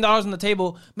 $1 million on the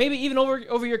table, maybe even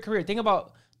over your career. Think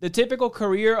about the typical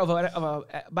career of a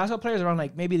basketball player is around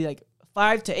like maybe like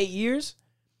 5 to 8 years.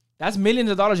 That's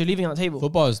millions of dollars you're leaving on the table.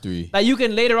 football is 3. Like you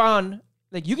can later on,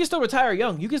 like you can still retire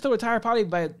young. You can still retire probably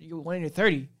when you're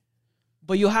 30,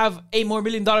 but you have $8 more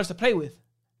million to play with.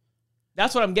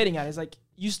 That's what I'm getting at. It's like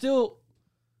you still,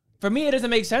 for me, it doesn't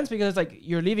make sense because it's like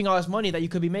you're leaving all this money that you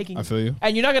could be making. I feel you.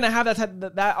 And you're not gonna have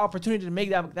that opportunity to make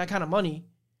that kind of money,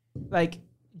 like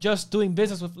just doing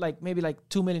business with like maybe like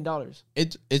 $2 million.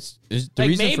 It's the Like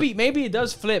reason maybe it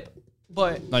does flip,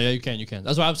 but No, yeah, you can.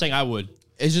 That's why I'm saying I would,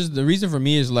 it's just the reason for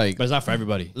me is like but it's not for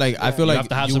everybody. I feel You like have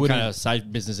to have you some wouldn't- kind of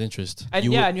side business interest. and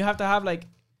You yeah, would- and you have to have like,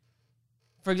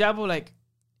 for example, like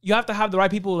you have to have the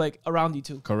right people like around you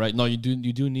too. Correct. No, you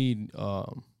do need.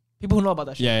 People who know about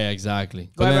that shit. Yeah, exactly.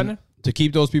 Go But ahead, then Brandon. to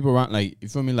keep those people around, like you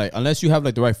feel me, like unless you have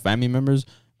like the right family members,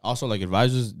 also like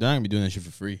advisors, they're not gonna be doing that shit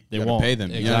for free. They You gotta won't. pay them.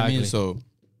 You know what I mean? Exactly. So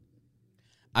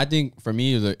I think for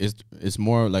me, it's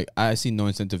more like I see no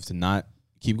incentive to not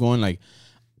keep going. Like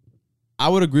I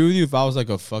would agree with you if I was like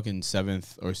a fucking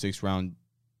 7th or 6th round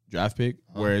draft pick,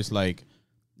 where it's like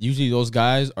usually those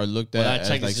guys are looked Well, at that as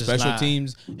check like is just special not-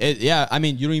 teams. Yeah, I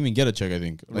mean you don't even get a check. I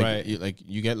think like Right.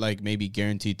 you get like maybe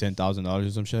guaranteed $10,000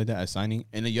 or some shit like that at signing,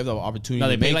 and then you have the opportunity No,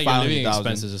 to they pay make like your living 500,000.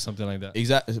 expenses or something like that.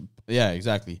 Exactly. Yeah,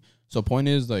 exactly. So point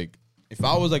is like if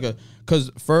I was like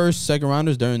because first, second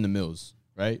rounders they're in the mills,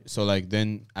 right? So like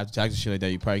then after taxes shit like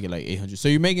that, you probably get like 800. So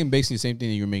you're making basically the same thing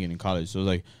that you were making in college. So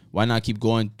like why not keep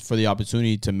going for the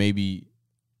opportunity to maybe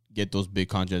get those big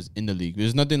contracts in the league?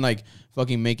 There's nothing like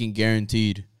fucking making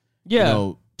guaranteed, Yeah, you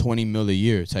know, 20 mil a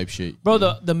year type shit. bro.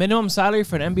 The minimum salary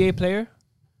for an NBA player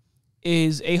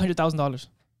is $800,000.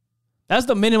 That's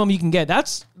the minimum you can get.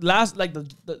 That's last like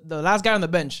the last guy on the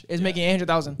bench is making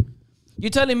 800,000. You're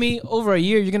telling me over a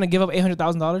year you're gonna give up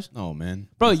 $800,000, No man,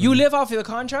 bro? You live off of the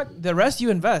contract. The rest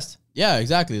you invest. yeah,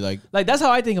 exactly. Like Like that's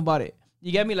how I think about it.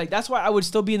 You get me? Like that's why I would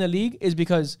still be in the league is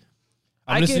because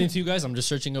I'm I listening can- to you guys. I'm just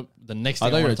searching up the next I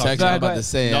thing thought I you were want to talk texting. to I'm you Go about ahead. to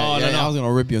say, No, yeah, no. I was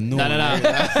gonna rip your new No, one. no, no.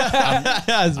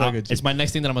 That's fucking true. It's my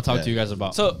next thing that I'm gonna talk to you guys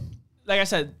about. so like I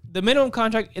said, the minimum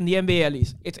contract in the NBA at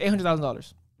least it's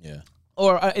 $800,000 Yeah.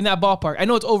 or in that ballpark. I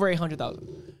know it's over 800,000.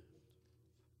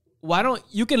 Why don't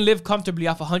you can live comfortably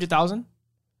off 100,000?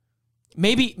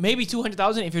 Maybe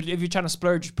 200,000 if you're trying to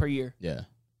splurge per year, Yeah.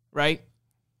 right?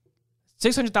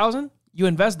 600,000 you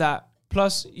invest that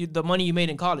plus the money you made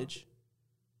in college.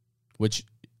 Which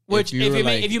Which you were,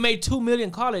 like, if you made $2 million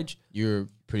in college, you're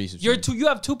pretty substantial. you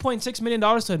have $2.6 million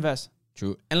to invest,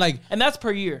 True. And like and that's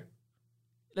per year.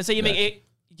 Let's say you make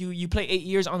you play 8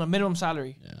 years on a minimum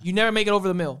salary. Yeah. You never make it over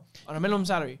the mill on a minimum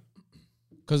salary.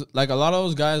 cuz like a lot of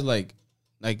those guys like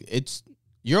it's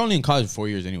you're only in college for 4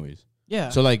 years anyways. Yeah.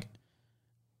 So like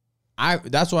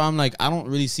that's why I'm like I don't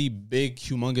really see big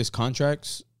humongous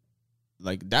contracts.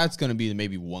 Like that's going to be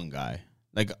maybe one guy.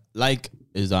 Like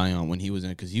is Zion when he was in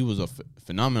it cuz he was a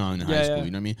phenomenon in high school, yeah.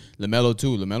 you know what I mean? LaMelo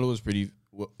too. LaMelo was pretty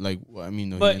like I mean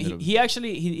no, but ended up- he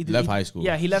actually he left high school.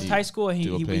 Yeah, he left He- high school and to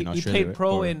go play in he Australia, played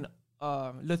pro or- in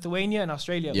Lithuania and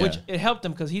Australia, Yeah. which it helped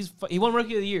him because he won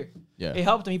Rookie of the Year. yeah. It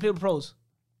helped him. He played with pros.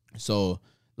 So,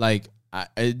 like,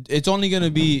 it's only going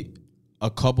to be a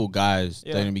couple guys that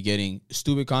Yeah. are going to be getting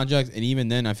stupid contracts. And even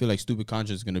then, I feel like stupid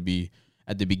contracts going to be,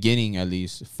 at the beginning, at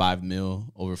least 5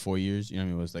 mil over 4 years. You know what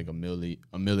I mean? It was like a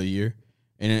mil a year.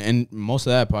 And most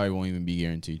of that probably won't even be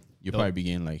guaranteed. You'll probably be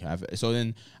getting like half. So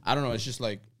then, I don't know. It's just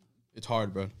like, it's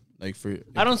hard, bro. Like,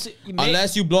 I don't see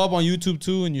unless you blow up on YouTube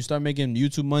too and you start making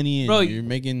YouTube money and Bro, you're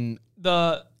making.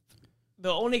 the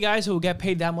the only guys who get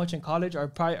paid that much in college are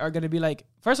going to be like,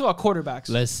 first of all, quarterbacks.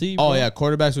 Let's see. Oh bro. yeah,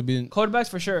 quarterbacks would be. Quarterbacks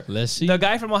for sure. Let's see. The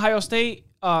guy from Ohio State,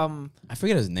 I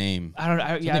forget his name. I don't know.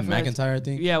 Yeah, I forget his- McIntyre, I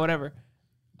think. Yeah, whatever.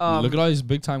 Look at all these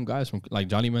big time guys from like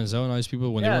Johnny Manziel and all these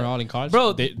people when they Yeah. were all in college.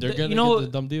 Bro, they're gonna you know- get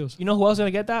the dumb deals. You know who else gonna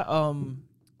get that?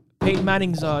 Peyton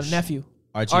Manning's nephew,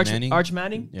 Archie Manning. Arch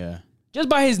Manning. Yeah. Just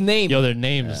by his name. Yo, their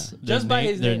names. Yeah. Just by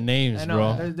his their name. names, I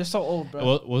know. bro. They're so old, bro.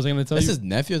 What was I gonna tell That's you? his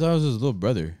nephew. I thought it was his little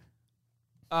brother.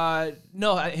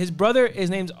 No, his brother, his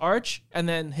name's Arch, and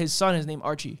then his son is named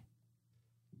Archie.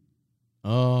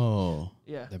 Oh.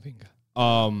 Yeah. The bingo.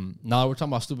 Now we're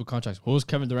talking about stupid contracts. What was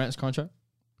Kevin Durant's contract?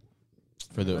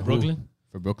 For the Brooklyn. who?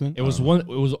 For Brooklyn. It was I don't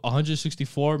know. one. It was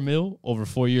 164 mil over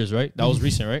 4 years, right? That was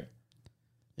recent, right?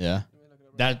 Yeah.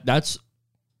 That's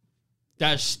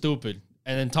stupid.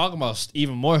 And then talking about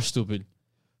even more stupid.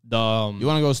 The You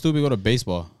want to go stupid? Go to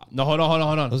baseball. no, hold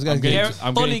on. Those guys get-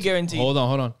 Fully guaranteed. Hold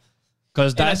on.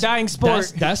 Because In a dying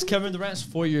sport. That's Kevin Durant's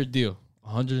 4-year deal,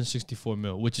 164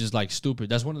 mil, which is like stupid.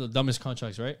 That's one of the dumbest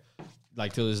contracts, right?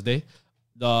 Like till this day,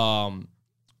 the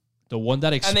one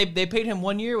that And they paid him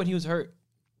 1 year when he was hurt.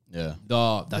 Yeah.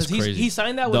 that's 'Cause crazy. He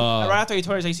signed that right after he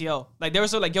tore his ACL. Like they were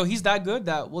so like, yo, he's that good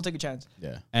that we'll take a chance.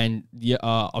 Yeah. And yeah,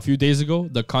 a few days ago,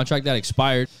 the contract that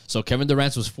expired. So Kevin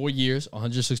Durant's was 4 years,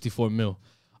 164 mil.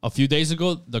 A few days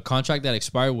ago, the contract that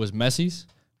expired was Messi's,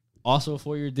 also a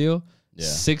 4-year deal, Yeah.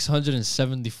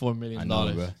 $674 million. I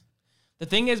know, bro. The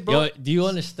thing is, bro, Yo, do you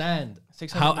understand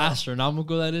 600 how mil.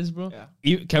 astronomical that is, bro?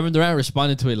 Yeah. Kevin Durant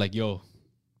responded to it like, "Yo,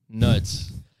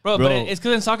 nuts." Bro, Bro. but it's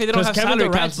because in soccer they don't Because have Kevin salary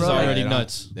Durant's caps, bro. is already They don't.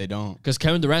 nuts. They don't. Because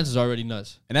Kevin Durant is already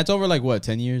nuts. And that's over like what,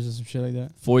 10 years or some shit like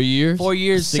that? 4 years. 4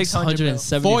 years, 600 mil.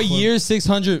 674 4 years,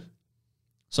 600.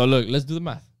 So look, let's do the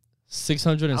math. I'm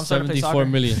starting to play 674 soccer.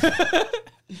 million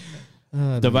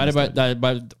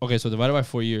divided by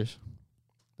 4 years.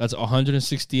 That's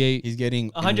 168. He's getting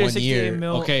in 1 168 year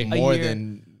mil Okay. a more year.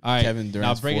 than All right. Kevin Now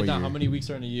Durant's break it 4 down. year. How many weeks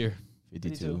are in a year?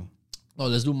 52. Oh,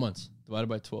 let's do months. Divided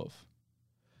by 12.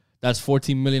 That's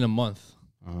 14 million a month.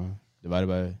 Divided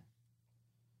by.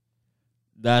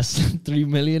 That's 3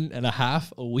 million and a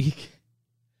half a week.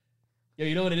 Yo,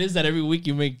 you know what it is that every week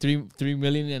you make 3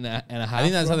 million and a half. I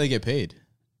think that's bro? how they get paid.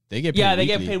 They get paid. Yeah, they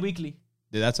weekly. get paid weekly.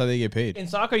 That's how they get paid. In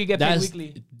soccer, you get paid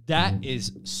weekly. That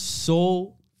is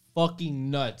so fucking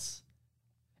nuts.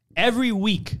 Every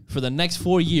week for the next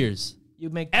 4 years, You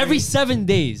make every three. 7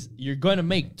 days, you're gonna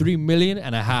make 3 million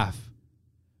and a half.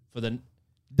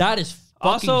 That is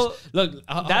fucking Also, look.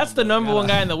 That's the number one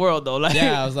guy in the world, though. Like,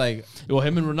 Yeah, I was like, Well,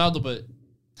 him and Ronaldo, but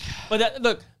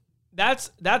look,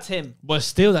 that's him. but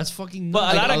still, that's fucking.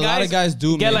 But nuts. a lot of guys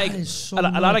do Get make- like is so a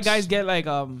lot of nuts. guys get like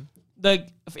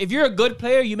if you're a good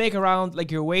player, you make around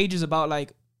like your wage is about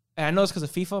like, and I know it's because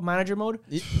of FIFA manager mode.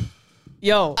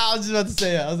 Yo, I was just about to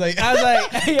say that. I was like,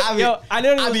 I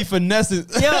literally I be finessing.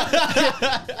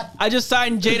 I just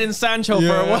signed Jadon Sancho for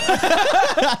Yeah. a while.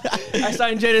 I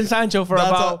signed Jadon Sancho for That's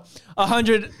about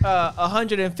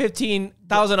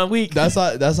 115,000 a week. That's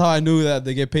how I knew that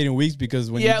they get paid in weeks because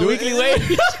when Yeah, you do weekly it,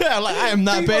 wage. I'm like, I am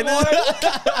not paying them.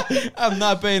 I'm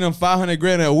not paying them 500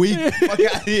 grand a week. Fuck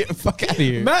out of here. Fuck out of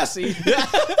here. Messy.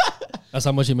 That's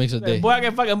how much he makes a day. Boy, I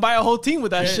can fucking buy a whole team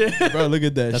with that shit. Bro, look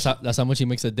at that. That's how much he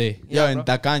makes a day. Yo, Yeah, in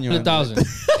bro. Tacaño. 100,000,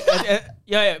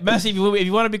 Yeah, Messi, if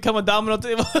you want to become a domino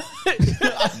table.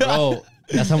 bro.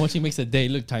 That's how much he makes a day.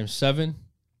 Look, times 7,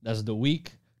 that's the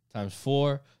week. Times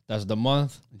 4, that's the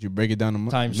month. Did you break it down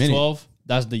to Times minute? 12,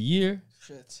 that's the year.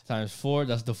 Shit. Times 4,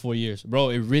 that's the 4 years. Bro,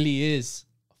 it really is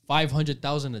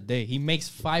 500,000 a day. He makes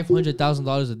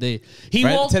 $500,000 a day. He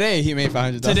Right? won't. Today he made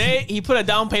 500. Today, he put a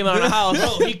down payment on a house.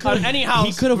 Bro, he could On any house.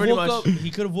 He could have pretty woke much. up. He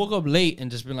could have woke up late and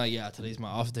just been like, "Yeah, today's my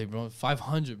off day, bro.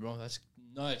 500, bro. That's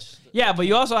nuts." Yeah, but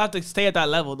you also have to stay at that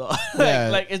level, though. Yeah.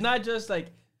 like, it's not just like.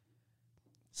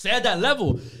 Stay at that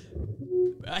level.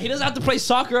 He doesn't have to play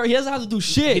soccer. He doesn't have to do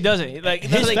shit. He doesn't. Like,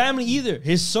 His like, family either.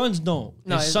 His sons don't.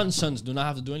 No, His his- sons do not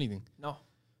have to do anything. No.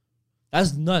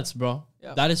 That's nuts, bro.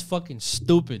 Yeah. That is fucking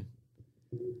stupid.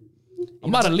 I'm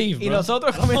about to leave, Y bro.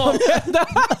 nosotros comiendo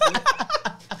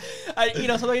Ay, y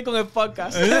nosotros aquí con el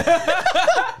podcast.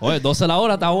 Oye, 12 la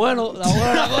hora, está bueno. Está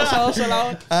buena la cosa, 12 la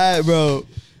hora. Alright, bro.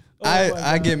 my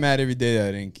I God. get mad every day that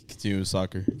I didn't continue with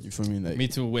soccer. You feel me? Like, Me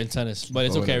too, in tennis. But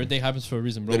it's Oh, okay. whatever. Everything happens for a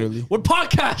reason, bro. Literally. We're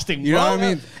podcasting, you bro. know what I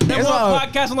mean? Number There's a one lot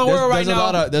of- podcast in the world right there's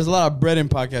now. there's a lot of bread in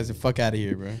podcasting. Fuck out of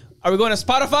here, bro. Are we going to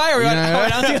Spotify?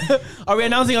 Are we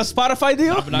announcing a Spotify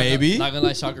deal? But Maybe. Not gonna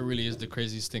lie, soccer really is the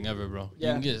craziest thing ever, bro.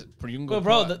 Yeah. You can go But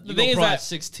bro, pro, the you thing go is pro that- at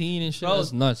 16 and shit. Bro,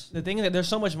 That's nuts. The thing is that there's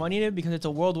so much money in it because it's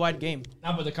a worldwide game.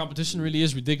 Nah, but the competition really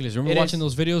is ridiculous. Remember It watching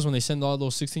is. those videos when they send all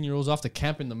those 16-year-olds off to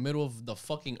camp in the middle of the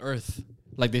fucking earth?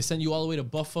 Like they send you all the way to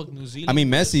Buffalo, New Zealand. I mean,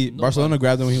 Messi, No Barcelona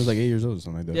grabbed him when he was like 8 years old or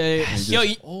something like that. Yeah, yeah. And he Yo,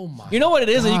 just- Oh my. you know what it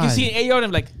is? Like, you can God. see an 8-year-old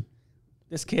and like,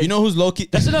 this kid. you know who's low key?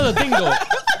 That's another thing though.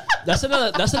 That's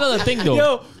another thing though.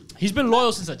 Yo. He's been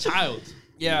loyal since a child.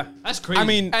 Yeah. That's crazy. I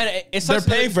mean, And it's they're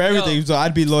paying for everything, so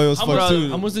I'd be loyal as how fuck much, too.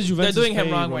 how much did They're Juventus doing him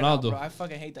pay wrong right now, Ronaldo? bro. I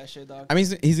fucking hate that shit, dog. I mean,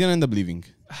 he's gonna end up leaving.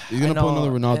 He's gonna pull another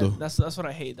Ronaldo. That's what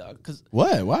I hate, dog. Because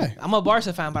What? Why? I'm a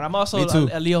Barca fan, but I'm also Me too.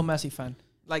 a Leo Messi fan.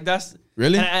 Like that's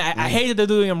Really? And I hate that they're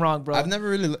doing him wrong, bro. I've never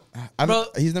really. Bro.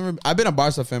 He's never. I've been a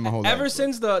Barca fan my whole Ever life.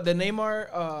 since the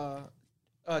Neymar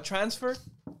transfer,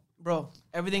 bro,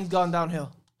 everything's gone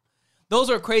downhill. Those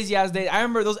were crazy ass days. I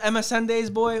remember those MSN days,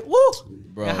 boy. Woo!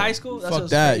 Bro, In high school, that shit fuck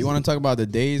was that. crazy. You want to talk about the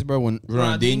days, bro? When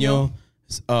Ronaldinho.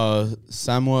 Ronaldinho,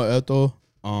 Samuel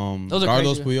Eto'o, Those are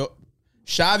Carlos crazy. Puyol,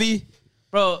 Xavi.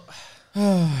 Bro,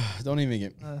 Don't even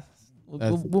get.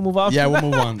 we'll move on. Yeah, from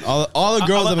we'll that. move on. All the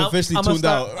girls have officially I'ma tuned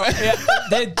start- out. Yeah,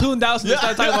 they tuned out, so they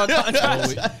started talking about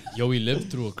contracts. Yo, we lived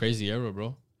through a crazy era,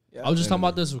 bro. Yeah. I was just talking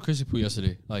about this with Chrissy Poo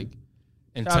yesterday. Like,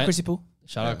 in Shout out 10 Chrissy Poo.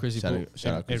 Shout out Chrissy shout Poo. out-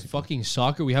 shout out In Chrissy Poo. fucking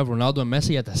soccer, we have Ronaldo and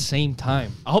Messi at the same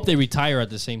time. I hope they retire at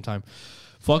the same time.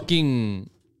 Fucking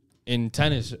in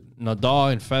tennis,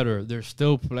 Nadal and Federer, they're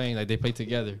still playing. Like, they play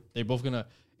together. They're both gonna.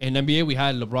 In NBA, we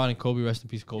had LeBron and Kobe. Rest in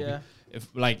peace, Kobe. Yeah. If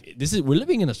like this is, we're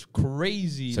living in a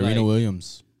crazy. Serena like,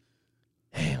 Williams.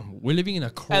 damn, we're living in a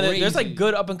And crazy. there's like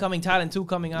good up and coming talent too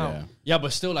coming out. Yeah. Yeah,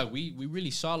 but still, like we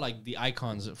really saw like the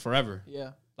icons forever.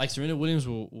 Yeah. Like Serena Williams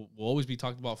will always be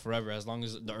talked about forever as long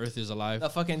as the earth is alive. The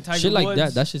fucking Tiger Shit like Woods.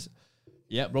 that. That's just,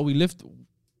 yeah, bro.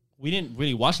 We didn't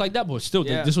really watch like that, but still,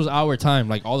 Yeah. this was our time.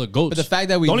 Like all the goats. But the fact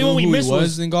that we The only knew one we who he missed was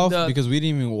was in golf the- because we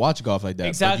didn't even watch golf like that.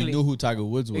 Exactly. But you knew who Tiger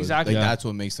Woods was. Exactly. Like Yeah. that's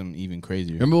what makes him even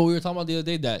crazier. Remember what we were talking about the other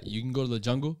day that you can go to the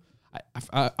jungle.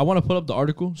 I want to pull up the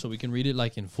article so we can read it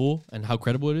like in full and how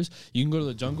credible it is. You can go to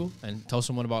the jungle and tell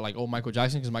someone about like Michael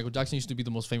Jackson because Michael Jackson used to be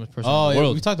the most famous person Oh, in the yeah,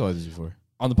 world we talked about this before.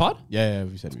 on the pod. Yeah,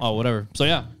 we said it before. Oh, whatever. So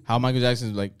yeah, How Michael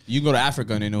Jackson's like, you can go to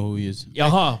Africa and they know who he is. yeah,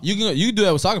 huh. You can do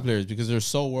that with soccer players because they're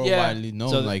so worldwide known.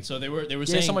 So like, so they were Yeah,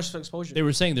 saying so much exposure. they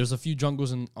were saying there's a few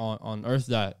jungles on Earth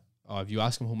that if you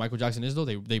ask them who Michael Jackson is though,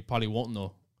 they probably won't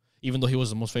know, even though he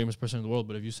was the most famous person in the world.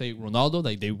 But if you say Ronaldo,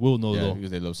 like they will know yeah, though,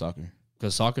 because they love soccer.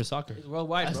 because soccer. It's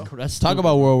worldwide, bro. That's Talk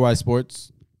about worldwide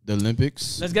sports, the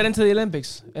Olympics. Let's get into the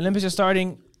Olympics. Olympics are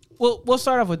starting. We'll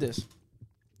start off with this.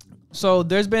 So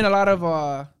there's been a lot of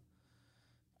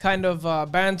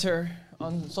banter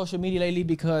on social media lately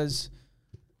because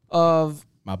of.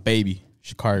 My baby,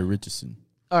 Sha'Carri Richardson.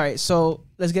 All right, so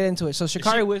let's get into it. So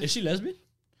Sha'Carri with is she lesbian?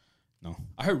 No.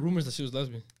 I heard rumors that she was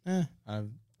lesbian. I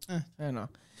don't know.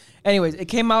 Anyways, it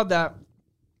came out that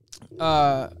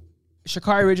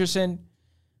Sha'Carri Richardson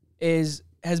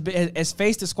has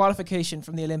faced disqualification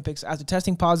from the Olympics after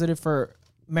testing positive for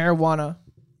marijuana,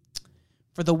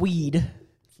 for the weed.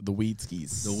 For the weed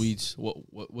skis. The weeds.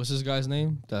 What's this guy's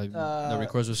name that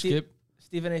records with Steve- Skip?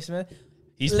 Stephen A. Smith.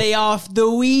 He's Lay off the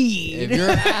weed. if you're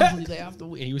an athlete, lay off the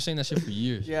weed. And he was saying that shit for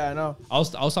years. Yeah, I know. I was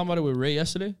talking about it with Ray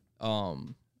yesterday.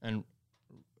 And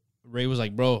Ray was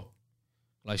like, "Bro,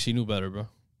 like she knew better, bro."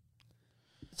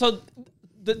 So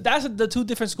that's the two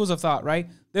different schools of thought, right?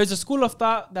 There's a school of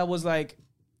thought that was like,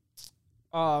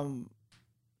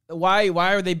 why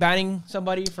are they banning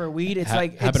somebody for weed? It's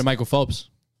like happened to Michael Phelps.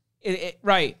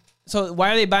 right. So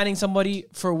why are they banning somebody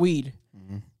for weed?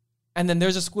 And then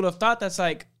there's a school of thought that's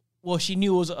like, well, she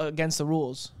knew it was against the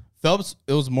rules. Phelps,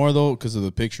 it was more though because of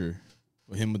the picture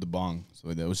with him with the bong. So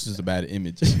that was just a bad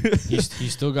image. He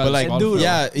still got. But like, disqualified.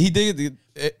 yeah, he did.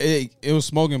 It was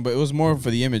smoking, but it was more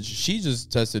for the image. She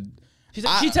just tested. She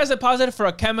tested positive for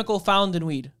a chemical found in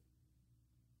weed.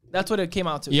 That's what it came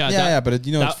out to. Yeah, Yeah, but it's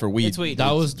that- for weed. it's weed.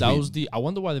 That was weed. the. I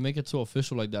wonder why they make it so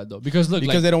official like that though. Because look,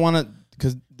 Because like, they don't want to.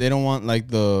 Because they don't want like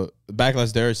the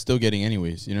backlash they're still getting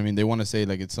anyways. You know what I mean? They want to say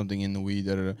like it's something in the weed.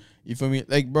 Da, da, da. You feel me?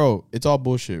 Like, bro, it's all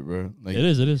bullshit, bro. Like it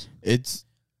is. It's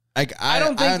like I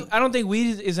don't think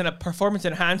weed isn't a performance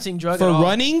enhancing drug for at all.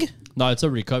 running. No, it's a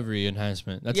recovery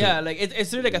enhancement. That's Yeah, it. like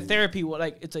it's really like a therapy.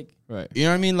 Like it's like, Right. You know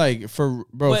what I mean? Like for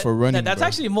but running. That's bro.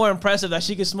 actually more impressive that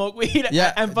she can smoke weed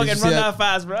Yeah, and did fucking you see run that? that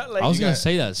fast, bro. Like I was gonna got-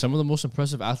 say that some of the most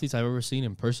impressive athletes I've ever seen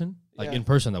in person, like Yeah. in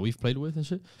person that we've played with and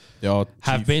shit, They all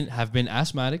have chief. been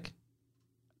asthmatic.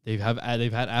 They've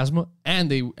had asthma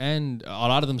and a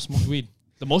lot of them smoked weed.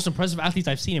 The most impressive athletes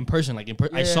I've seen in person, like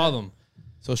I Yeah. saw them.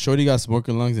 So Shorty got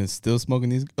smoking lungs and still smoking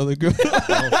these other girls. Bro,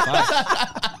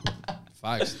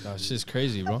 facts. That shit's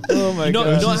crazy, bro. Oh my You know,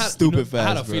 god. I She's had, stupid I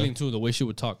had a fast, bro. feeling too the way she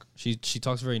would talk. She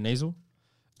talks very nasal.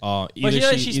 But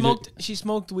Either she either-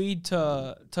 smoked weed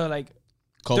to like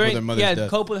cope with her mother's death.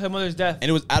 cope with her mother's death. And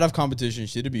it was out of competition.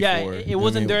 She did it before. Yeah, it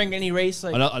wasn't during any race.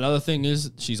 Like Another thing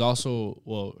is she's also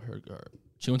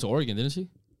she went to Oregon, didn't she?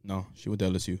 No, she went to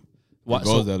LSU. Why, Her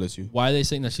goes to LSU why are they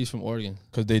saying that she's from Oregon?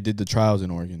 because they did the trials in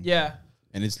Oregon. yeah,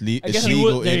 And it's, guess it's she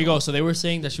legal. There you in- go. So they were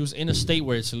saying that she was in a state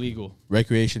where it's illegal.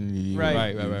 Recreationally legal.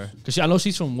 Right. Right. Because I know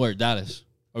she's from where? Dallas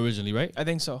originally, right? I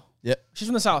think so. Yeah. She's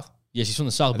from the South. Yeah, she's from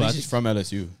the South, I but think she's from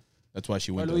LSU. That's why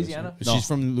she went to Louisiana? LSU. But No. she's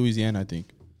from Louisiana, I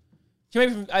think. She may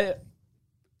be from.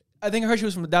 I think I heard she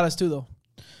was from Dallas too, though.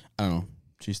 I don't know.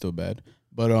 She's still bad.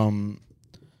 But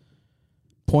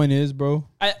point is, bro.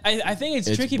 I think it's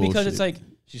It's tricky because it's bullshit. like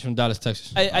she's from Dallas,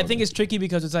 Texas. I think it's tricky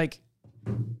because it's like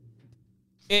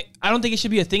I don't think it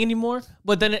should be a thing anymore.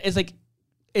 But then it's like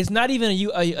it's not even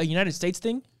a United States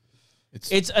thing.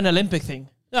 It's an Olympic thing.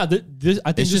 Yeah, I think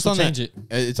It's this just will on change the, it.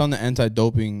 It's on the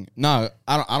anti-doping. Nah,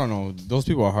 I don't know. Those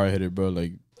people are hard-headed, bro.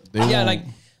 Like they Yeah, won't- like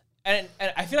and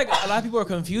I feel like a lot of people are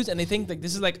confused and they think like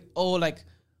this is like like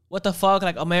what the fuck,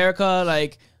 like America,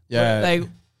 like Yeah. like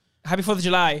Happy 4th of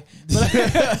July,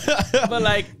 but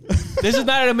like this is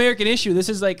not an American issue. This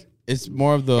is like it's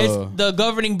more of it's the the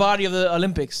governing body of the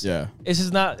Olympics. yeah. This is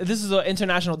an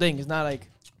international thing. It's not like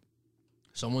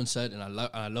Someone said, and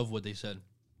I love what they said.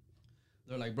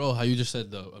 They're like, bro, how you just said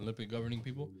the Olympic governing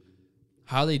people,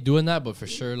 how are they doing that? But for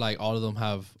sure, like all of them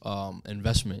have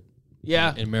investment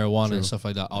yeah, in marijuana and stuff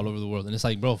like that all over the world. And it's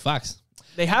like, bro, facts.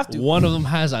 they have to. One of them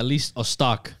has at least a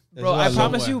stock. Bro, what I I love.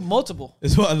 promise you, multiple.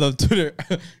 That's why I love Twitter.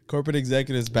 Corporate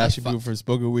executives bashing people for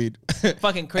smoking weed.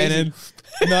 Fucking crazy.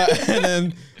 And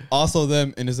then also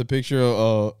them, and there's a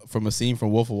picture from a scene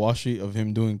from Wolf of Wall Street of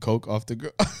him doing coke off the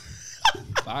girl.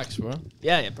 Facts, bro.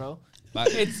 Yeah, bro.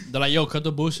 Facts. They're like, yo, cut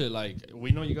the bullshit. Like,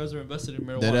 we know you guys are invested in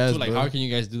marijuana Deadass, too. Like, bro. how can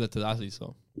you guys do that to the athletes?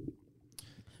 So,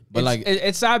 But like,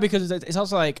 it's sad because it's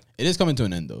also like it is coming to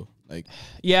an end though. Like,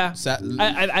 yeah. sad,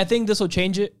 I think this will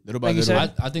change it. Little by like you little.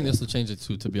 said. I think this will change it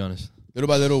too, to be honest. little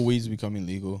by little, weed's becoming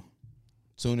legal.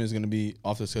 Soon it's gonna be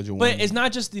off the schedule. But one. it's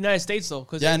not just the United States though,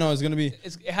 because yeah, no, it's gonna be.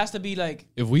 it has to be like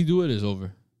If we do it, it's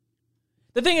over.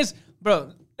 the thing is,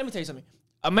 bro. Let me tell you something.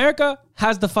 America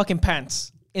has the fucking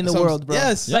pants in the That's what I'm- world, bro.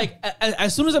 yes. Like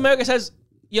as soon as America says,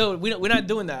 "Yo, we're not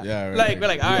doing that," Yeah, right, like right. we're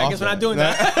like, all We're right, I off guess we're not that. doing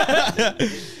that.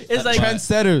 It's like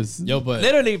Trendsetters. Yo, but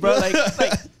literally, bro.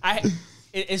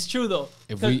 It's true though.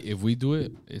 if we do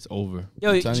it, it's over.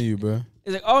 Yo, I'm telling you, bro.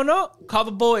 it's like, oh no, call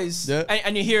the boys, Yeah.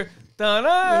 and you hear,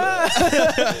 da-da.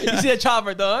 You see a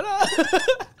chopper, da-da.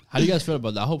 How do you guys feel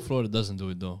about that? I hope Florida doesn't do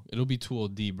it though. It'll be too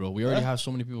OD, bro. We already have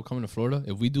so many people coming to Florida.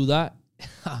 If we do that,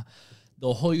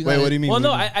 the whole United. Wait, what do you mean? Well,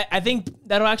 no, What do you mean? I think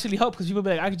that'll actually help because people be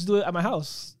like, I could just do it at my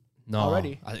house. No,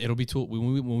 already. It'll be too.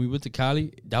 When we went to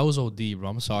Cali, that was OD, bro.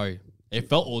 I'm sorry. It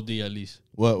felt OD at least.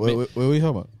 What are you talking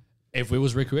about? If it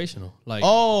was recreational, like,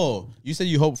 Oh, you said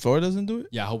you hope Florida doesn't do it?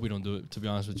 yeah, I hope we don't do it. To be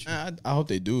honest with you, I hope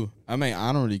they do. I mean,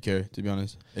 I don't really care, to be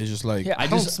honest. It's just like, Yeah, I I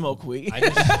don't just- smoke weed.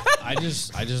 I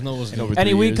just know what's And going. over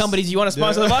Any 3 weed years. companies you want to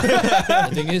sponsor the podcast?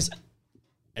 The thing is,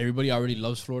 everybody already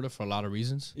loves Florida for a lot of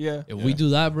reasons. Yeah. If we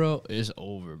do that, bro, it's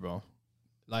over, bro.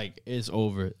 Like, it's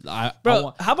over.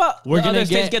 Bro, how about We're the gonna other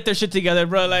states get- get their shit together,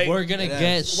 bro? Like we're gonna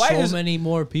get Why so is- many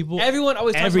more people. everyone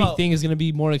always talks about Everything is gonna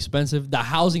be more expensive. The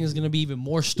housing is gonna be even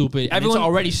more stupid. And Everyone- it's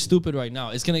already stupid right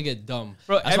now. It's gonna get dumb.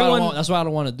 Bro, that's everyone- that's why I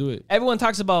don't want to do it. everyone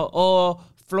talks about, oh,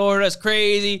 Florida's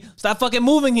crazy. Stop fucking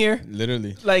moving here.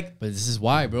 literally. Like, But this is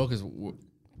why, bro. Because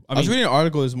I was reading an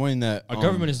article this morning that our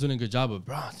government is doing a good job of,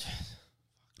 bro.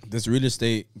 this real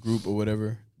estate group or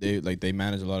whatever, they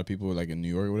manage a lot of people like in New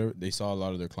York or whatever. They saw a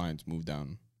lot of their clients move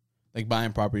down, like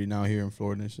buying property now here in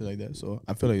Florida and shit like that. So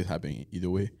I feel like it's happening either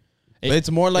way. But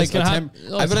it's more like gonna a hap- temp-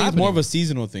 no, I it's feel like it's more of happening. a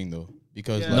seasonal thing though,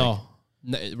 because Yeah.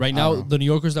 like, Right now, know. the New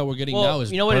Yorkers that we're getting well, now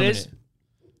is you know what it is?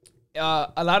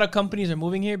 permanent. A lot of companies are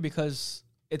moving here because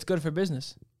it's good for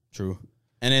business. true.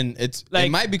 And then it Like,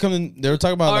 might be coming. They were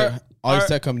talking about our- like all these our-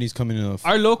 tech companies coming in.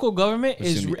 Our local government It's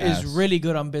is gonna be ass. really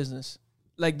good on business.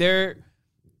 Like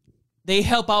they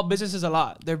help out businesses a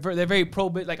lot. They're very pro.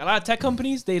 Like a lot of tech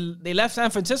companies, they left San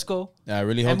Francisco. Yeah, I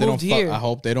really hope and they don't. moved Fuck. here. I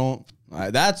hope they don't.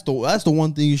 That's the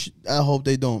one thing. I hope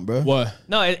they don't, bro. What?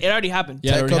 No, it already happened.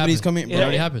 Yeah, it Tech already companies happened. coming. It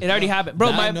already happened. It already happened,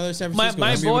 bro. Nah, My another San my, Francisco, my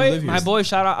not be able to live boy, here. my boy,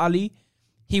 shout out Ali.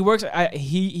 He works.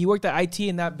 He worked at IT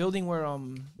in that building where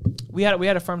we had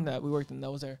a firm that we worked in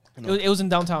that was there. It was in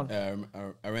downtown. Yeah,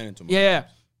 I ran into him. Yeah.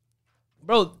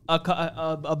 Bro,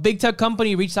 a big tech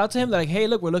company reached out to him. They're like, hey,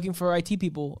 look, we're looking for IT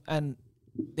people, and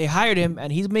they hired him,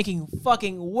 and he's making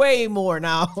fucking way more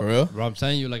now. For real? Bro, I'm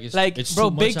telling you, like it's Like, it's bro,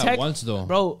 too big much tech, at once though.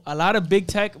 bro. A lot of big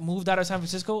tech moved out of San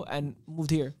Francisco and moved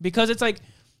here because it's like,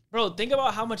 bro, think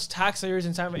about how much tax there is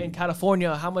in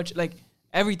California. How much like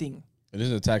everything. It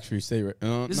is a tax-free state,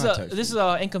 right? This is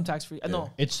a income tax free.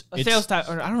 No, It's a sales tax.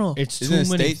 Or I don't know. It's Isn't too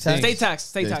it many state tax? things.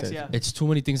 State tax. Yeah. It's too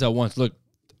many things at once. Look,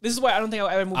 This is why I don't think I'll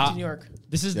ever move to New York.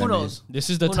 this is Yeah, Who man. knows? This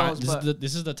is the Who time. knows,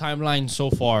 This is the timeline so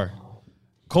far.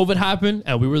 COVID happened,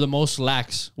 and we were the most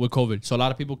lax with COVID. So a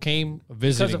lot of people came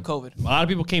visiting Because of COVID. A lot of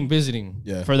people came visiting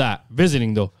Yeah. for that.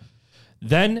 Visiting though.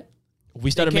 Then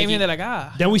we started Came making. in, they're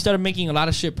like, Then we started making a lot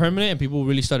of shit permanent, and people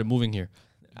really started moving here.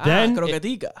 Then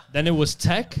croquetica, then it was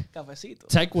tech. cafecito.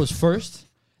 Tech was first.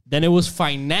 Then it was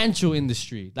financial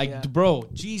industry. Like, Yeah. bro,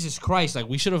 Jesus Christ! Like,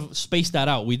 we should have spaced that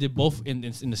out. We did both in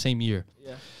the same year.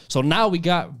 Yeah. So now we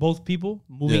got both people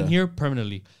moving Yeah. here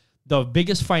permanently. The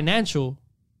biggest financial,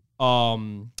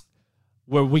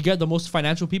 where we get the most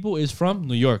financial people is from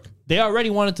New York. They already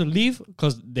wanted to leave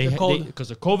because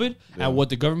because of COVID and what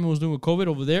the government was doing with COVID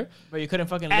over there. But you couldn't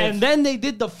fucking live. And then they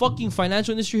did the fucking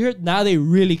financial industry here. Now they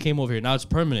really came over here. Now it's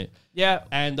permanent. Yeah.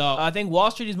 And I think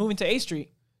Wall Street is moving to A Street.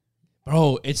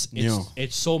 bro, it's Yo.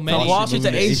 so many. Wall Street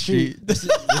to Moving A Street.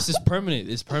 This is permanent.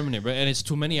 It's permanent, bro, and it's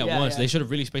too many at Yeah, once. yeah. They should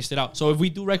have really spaced it out. So if we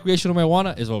do recreational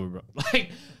marijuana, it's over, bro.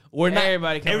 Like we're not.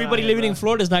 Everybody coming Everybody out living here, in bro.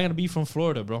 Florida is not gonna be from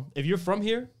Florida, bro. If you're from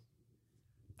here,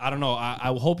 I don't know.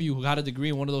 I hope you got a degree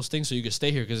in one of those things so you can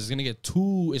stay here because it's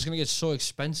gonna get so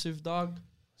expensive, dog.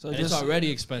 So And just it's already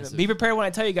expensive. be prepared when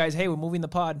I tell you guys, hey, we're moving the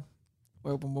pod.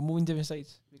 We're moving different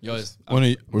states. Yo,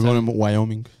 We're going to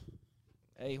Wyoming.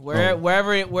 Hey,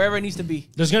 wherever it needs to be.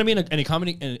 there's gonna be an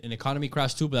economy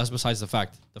crash too, but that's besides the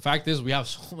fact. The fact is we have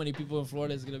so many people in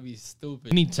Florida. It's gonna be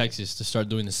stupid. We need Texas to start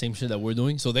doing the same shit that we're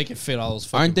doing so they can fit all those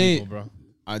fucking Aren't they- people,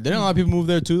 bro. Didn't a lot of people move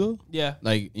there too, though? Yeah.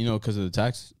 Like, because of the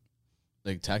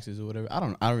taxes or whatever. I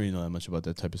don't really know that much about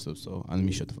that type of stuff, so let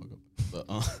me shut the fuck up.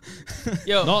 But,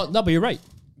 Yo. No, but you're right.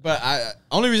 but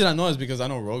only reason I know is because I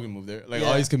know Rogan moved there. Like, all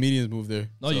Yeah. these comedians moved there.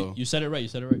 No, so. you said it right. You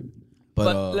said it right.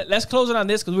 But let's close it on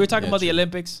this because we were talking Yeah, about the true.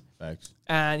 Olympics. Facts.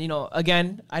 And,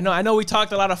 again, I know we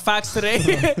talked a lot of facts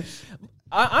today.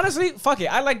 Honestly, fuck it.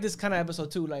 I like this kind of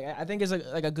episode too. Like, I think it's a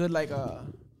good,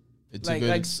 It's a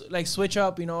good... like switch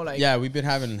up, yeah, we've been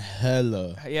having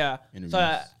hella... Yeah. Interviews.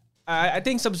 So I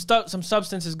think some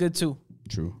substance is good too.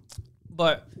 True.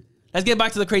 But let's get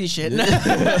back to the crazy shit.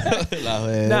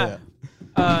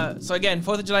 So again,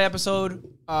 4th of July episode.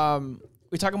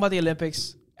 We're talking about the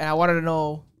Olympics, and I wanted to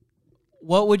know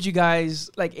what would you guys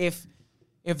like if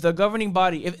the governing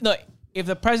body, if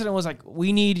the president was like,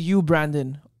 we need you,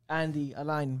 Brandon, Andy,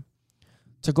 Alain,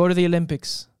 to go to the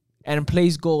Olympics and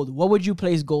place gold. What would you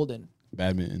place gold in?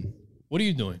 Badminton. What are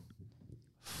you doing?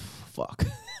 Fuck.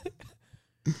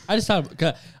 I just thought,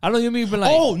 I don't know. You mean, but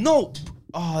like, Oh, no!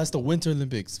 Oh, that's the Winter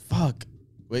Olympics. Fuck.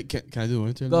 Wait, can I do the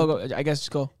Winter Olympics? Go. I guess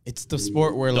just go. It's the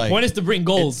sport where, the like... point is to bring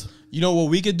gold. You know what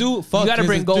we could do? Fuck. gotta 'cause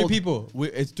bring it's gold. 3 people.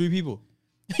 It's 3 people.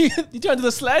 You trying to do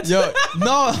the sleds? Yo,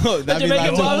 no. That'd be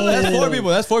Jamaican like, bobsled? that's 4 people.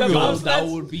 That's 4 The people. bobsled? That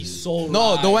would be so.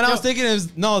 No, the one I was Yo. thinking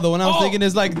is... No, the one I was Oh. thinking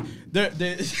is like... They're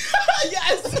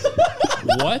yes!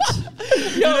 What?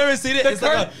 You never seen it? the It's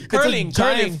like curling.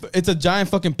 It's a giant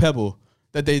fucking pebble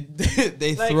that they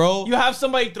Like, throw. you have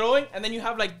somebody throwing, and then you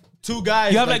have like 2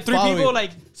 guys. you have like 3 following. people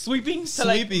like sweeping to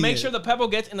like Sweeping make it. sure the pebble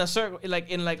gets in a circle, like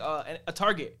in like a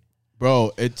target.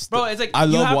 Bro, it's It's like I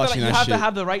you love have watching to, that you have shit. to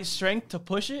have the right strength to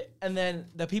push it, and then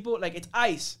the people like it's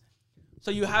ice,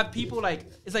 so you have people like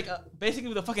it's like basically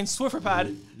with a fucking Swiffer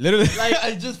pad, Literally, like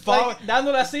I just follow like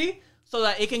dando así, so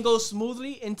that it can go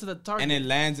smoothly into the target. and it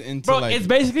lands into Bro, like it's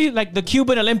basically like the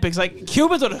Cuban Olympics. Like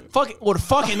Cubans would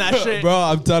fucking that shit. Bro,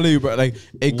 I'm telling you, bro. Like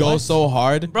it goes so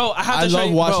hard. Bro, I have to show love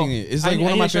you, watching bro. it. It's I like need- one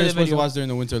I of need my to show you favorite the sports to video. watch during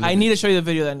the Winter Olympics. I need to show you the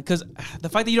video then, because the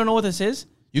fact that you don't know what this is.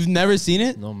 You've never seen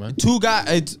it? No, man. 2 guys.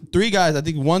 It's 3 guys. I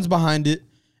think one's behind it,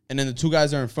 and then the 2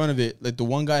 guys are in front of it. Like the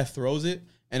one guy throws it,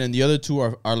 and then the other 2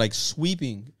 are like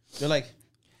sweeping. They're like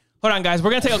Hold on, guys. We're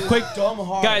gonna take a quick dumb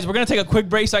hard. guys. We're gonna take a quick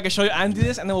break so I can show you Andy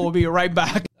this, and then we'll be right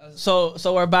back. So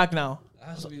we're back now.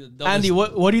 Andy,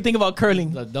 what do you think about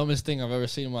curling? The dumbest thing I've ever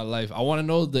seen in my life. I want to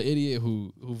know the idiot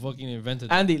who fucking invented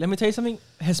that. Andy, let me tell you something.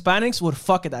 Hispanics would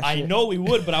fuck at that I shit. know we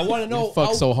would, but I want to know.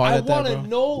 fuck so hard at that, I bro. want to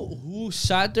know who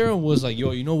sat there and was like,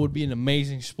 "Yo, you know, what would be an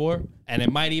amazing sport, and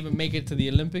it might even make it to the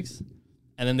Olympics."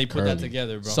 And then they put that Curling.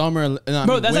 together, bro. Summer. No, I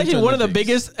Bro, mean, that's Winter actually one of the Olympics.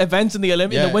 biggest events in the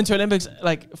Yeah. Winter Olympics,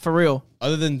 like for real.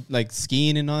 Other than like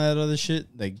skiing and all that other shit,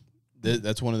 like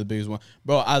that's one of the biggest ones.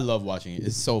 Bro, I love watching it.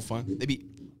 It's so fun. They be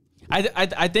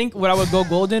I think what I would go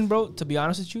gold in, bro. To be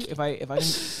honest with you, if I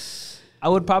I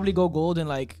would probably go gold in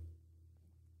like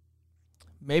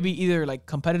maybe either like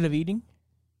competitive eating,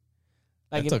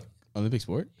 like that's an Olympic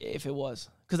sport. if it was,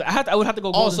 because I would have to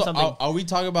go gold in Also, something. are we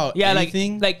talking about Yeah,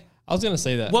 anything? like I was gonna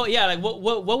say that. well, yeah, like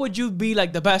what would you be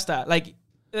like the best at? Like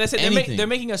let's say Anything. they're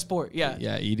making a sport. Yeah.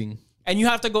 Yeah, eating. and you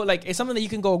have to go like it's something that you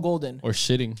can go golden. Or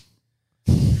shitting.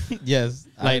 Yes.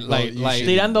 Like-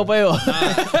 Tirando peo.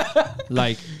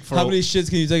 Like for How many shits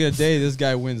can you take in a day? This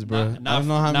guy wins, bro. Nah, I don't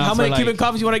know how many. How for many like- Cuban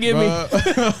coffees you want to give me?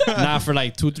 Nah, for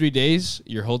like 2-3 days,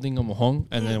 you're holding a mojong,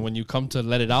 and then when you come to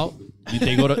let it out,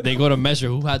 they go to measure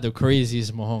who had the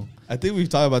craziest mojong. I think we've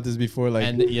talked about this before. Like,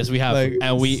 And yes, we have. like-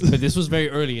 But this was very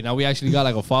early. Now we actually got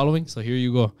like a following. So here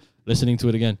you go, listening to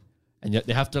it again, and yet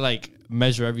they have to like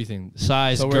measure everything: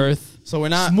 size, So we're- girth, so we're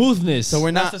not. smoothness. So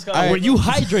we're not. disgusting. alright. Were you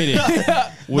hydrated?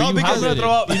 Were No, you because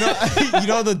hydrated? you know, you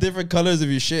know the different colors of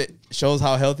your shit shows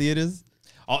how healthy it is.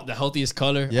 Oh, the healthiest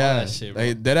color. All Yeah, that shit, bro.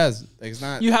 like, that has. Like, it's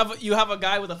not. You have a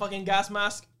guy with a fucking gas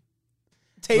mask.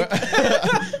 Tape.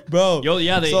 Bro. Yo,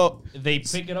 yeah, So they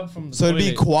pick it up from the so it'd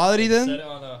be toilet, quality set then. it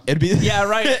on a- It'd be. Yeah,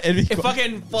 right. It'd be It qua-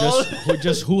 fucking falls.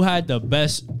 just who had the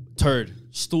best turd,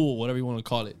 stool, whatever you want to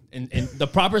call it. And the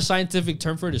proper scientific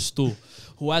term for it is stool.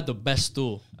 Who had the best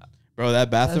stool? Bro,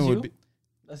 that bathroom That's would you? be.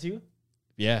 That's you.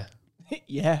 Yeah,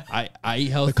 Yeah. I eat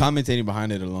The healthy. commentating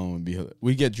behind it alone would be.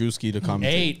 We get Drewski to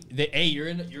commentate. Hey, you're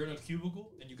in a cubicle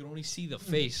and you can only see the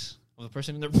face of the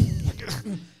person in there.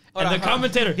 Hold And on, the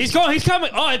commentator, he's coming.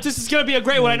 Oh, this is gonna be a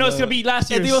great one. I know it's gonna beat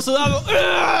last El year's. Tío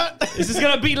Sudado. This is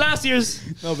gonna beat last year's.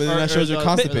 No, but then Or- that shows or you're the-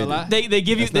 constipated. the la- They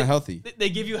give you That's not healthy. They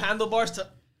give you handlebars to.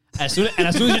 As soon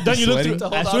as you're done, you look Sweating? through. To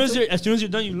hold As soon as you're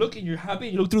done, you look and you're happy.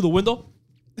 And you look through the window.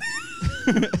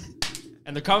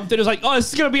 And the commentator's like, "Oh,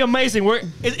 this is gonna be amazing."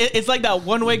 It's like that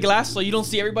one way glass, so you don't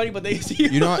see everybody, but they see you.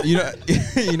 You know.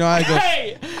 You know how I go.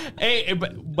 Hey,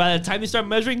 but by the time they start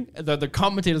measuring, the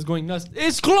commentator's going nuts.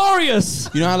 It's glorious.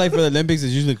 You know how like for the Olympics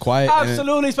it's usually quiet. and then,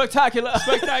 Absolutely spectacular.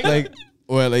 like,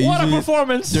 well, like What a usually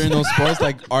performance. during those sports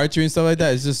like archery and stuff like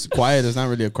that, it's just quiet. There's not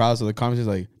really a crowd, so the commentators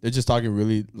like they're just talking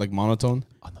really like monotone,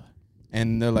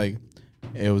 and they're like,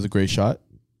 "It was a great shot.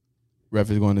 Ref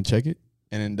is going to check it."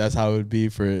 And then that's how it would be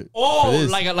for Oh,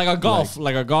 this. like a golf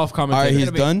All commentator. right, he's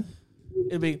It'll be- done.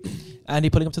 It'll be Andy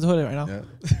putting up to the toilet right now. Yeah,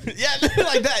 yeah,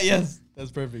 like that. Yes, that's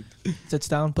perfect. Sits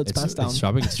down, puts pants down. It's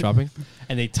dropping. It's dropping.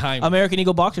 And they time. American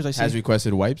Eagle boxers, I see. Has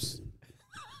requested wipes.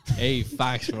 Hey,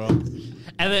 facts, bro.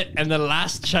 And the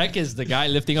last check is the guy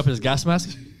lifting up his gas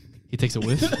mask. He takes a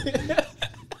whiff.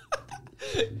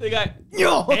 The guy.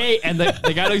 Yo. Hey, and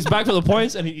the guy looks back for the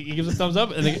points and he gives a thumbs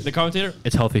up. And the commentator,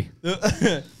 it's healthy.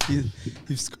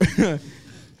 He's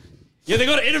Yeah, they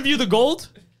go to interview the gold.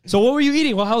 So what were you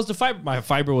eating? Well, how's the fiber? My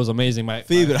fiber was amazing.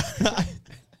 Fibra.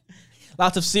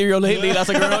 Lots of cereal lately. Lots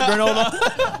of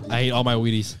granola. I ate all my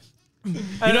Wheaties. You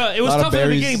know, it was Lot of tough in the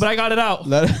berries. beginning, but I got it out.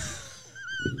 Let-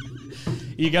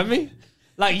 You get me?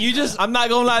 Like you just, I'm not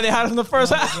gonna lie, they had it in the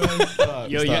first half.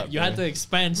 you had to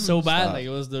expand so bad. Stop. Like it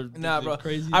was the Nah, the bro.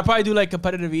 crazy. I probably do like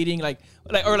competitive eating, like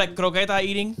croqueta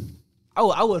eating.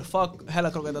 I would fuck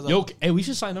hella croquetas. Yo, up. hey, we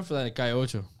should sign up for that at Calle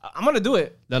Ocho. I'm gonna do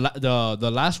it. The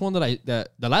last one the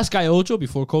last Calle Ocho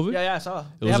before COVID. Yeah, I saw.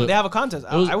 was They have a contest.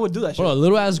 was- I would do that shit. Bro, a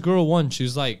little ass girl won. She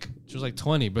was like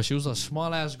 20, but she was a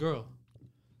small ass girl.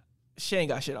 She ain't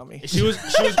got shit on me. She was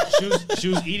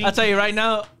eating. I'll tell you right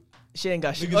now, she ain't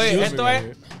got shit. Look at Oye, this esto right es.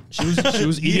 here. She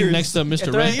was eating Years. next to Mr.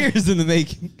 Esto Red. es- Years in the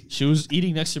making. She was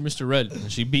eating next to Mr. Red,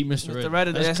 and she beat Mr. Red. Mr. Red,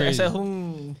 That's ese crazy. es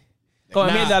un. Come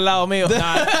Nah. mierda al lado mío.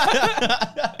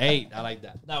 Hey, I like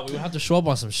that. Nah, we would have to show up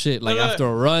on some shit like Look, look. after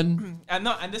a run. And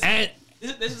no, and this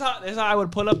is how I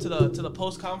would pull up to the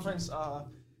post conference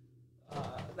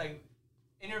like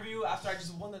interview after I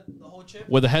just won the whole chip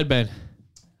With a headband.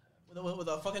 with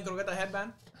a fucking croqueta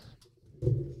headband.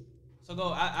 So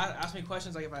go ask me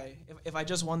questions like if I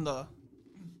just won the.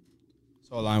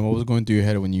 So, Lion, what was going through your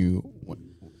head when you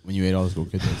ate all those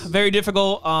croquetas? Very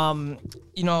difficult.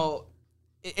 You know,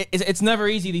 it's never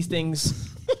easy, these things.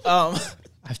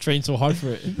 I've trained so hard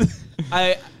for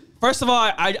it. First of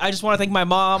all, I just want to thank my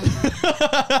mom.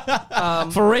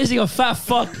 For raising a fat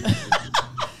fuck.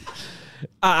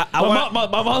 I want my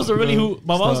mom's the really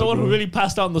my mom's the one who really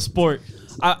passed on the sport.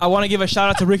 I want to give a shout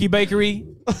out to Ricky Bakery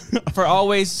for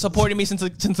always supporting me since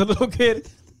a little kid.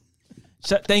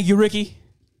 Thank you, Ricky.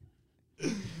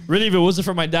 Really, if it wasn't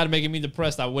for my dad making me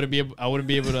depressed, I wouldn't be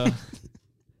able to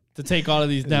to take all of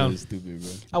these down. That's stupid, bro.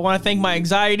 I want to thank my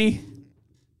anxiety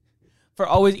for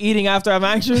always eating after I'm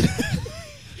anxious.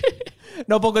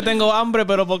 No porque tengo hambre,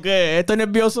 pero porque estoy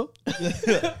nervioso.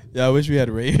 Yeah, I wish we had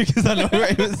Ray because I know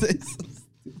Ray would say something.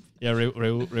 Yeah,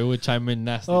 Ray would chime in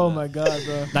nasty. Oh my god,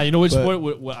 bro. Now you know which But-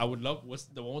 sport what I would love? What's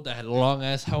the one with that long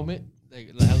ass helmet?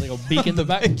 Like, that has like a beak in the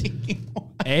back.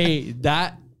 Hey,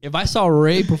 that if I saw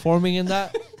Ray performing in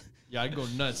that, yeah, I'd go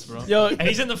nuts, bro. Yo, And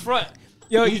he's in the front.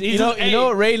 Yo, He's- you he's know, just- you know,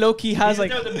 hey, Ray Loki has He's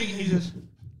like. there with the beak, he's just,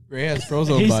 Ray has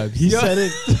Frozo vibes. he said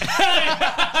it.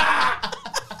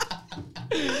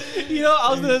 You know, I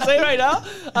was gonna say right now.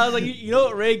 I was like, you know,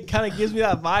 what Ray kind of gives me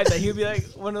that vibe that he'd be like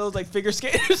one of those like figure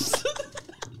skaters,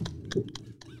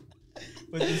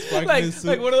 With the sparkling suit.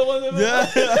 like one of the ones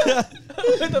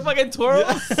with the fucking twirl.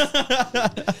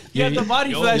 He has the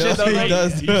body for that shit though, he right?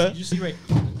 does. You see Ray?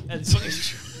 And it's fucking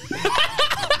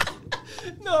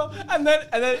No, and then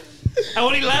and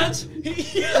when he lands,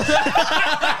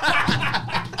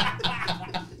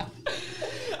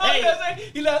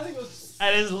 he lands and goes.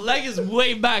 and his leg is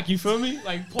way back. You feel me?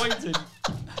 Like pointed.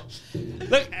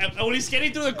 Look, and when he's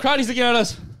skating through the crowd, he's looking at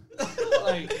us.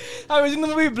 Like, I was in the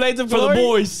movie Blades of for the Glory.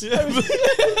 boys.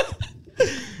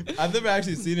 I've never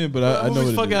actually seen it, but That I know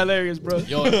movie's what fucking it is. hilarious, bro.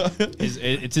 Yo,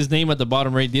 it's his name at the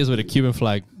bottom right there with a Cuban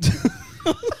flag.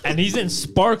 And he's in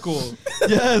sparkle.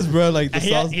 Yes, bro. Like the And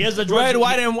sauce. he has the George, Red,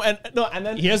 white, and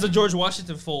then he has the George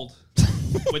Washington fold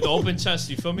with the open chest.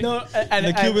 You feel me? no, and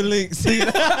the Cuban links.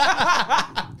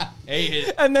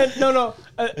 Hey, and then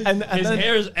and his then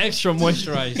hair is extra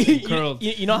moisturized, and curled.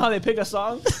 you know how they pick a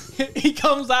song? He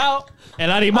comes out. El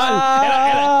animal, el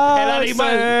animal.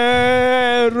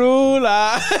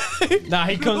 Cerula. Nah,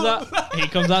 he comes out. He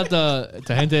comes out to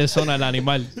gente de zona el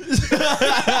animal.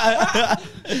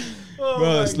 Oh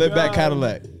Bro, my slip back God.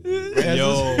 Cadillac.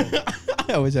 Yo,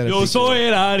 I wish I had a yo picture. soy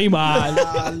el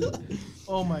animal.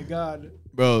 Oh my God.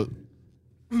 Bro.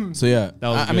 So yeah, That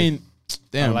was I good. mean,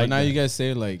 damn. I like but now that. you guys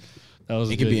say like That was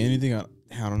it good. could be anything. I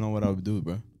don't know what I would do,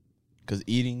 bro. Cause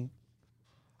eating,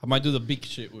 I might do the big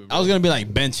shit with. I was gonna be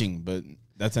like benching, but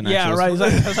that's an Yeah, actual right.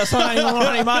 That's not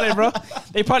animales, bro.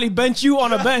 They probably bench you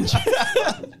on a bench.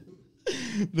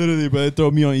 Literally, bro. They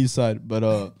throw me on each side,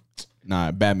 but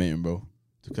nah, badminton, bro.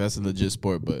 Cause that's a legit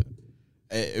sport. But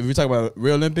if we talk about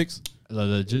real Olympics, The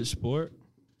legit sport.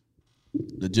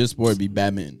 legit sport be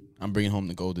badminton. I'm bringing home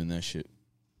the gold in that shit.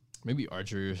 Maybe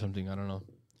archery or something. I don't know.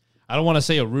 I don't want to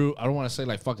say a root. I don't want to say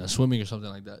like fucking swimming or something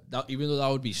like that. Even though that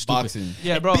would be stupid. Boxing.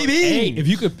 Yeah, bro. Hey, if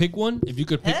you could pick one,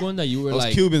 that you were Those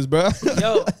like, Cubans, bro.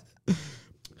 Yo,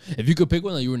 if you could pick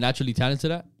one that you were naturally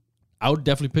talented at, I would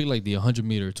definitely pick like the 100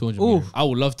 meter, 200 meter. Oof. I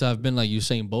would love to have been like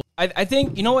Usain Bolt. I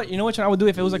think you know which one I would do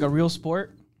if it was like a real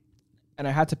sport, and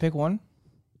I had to pick one.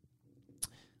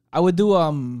 I would do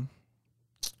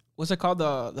what's it called,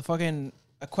 the fucking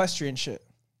equestrian shit.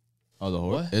 Oh, the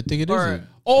horse. What? I think it is. Or-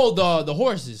 Oh, the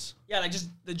horses. Yeah, like just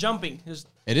the jumping. Just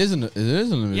It is an. It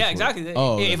is an Olympic yeah, sport. exactly.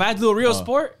 Oh, If I had to do a real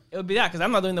sport, it would be that because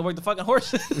I'm not doing the work the fucking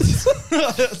horses.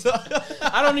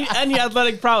 I don't need any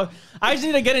athletic prowess. I just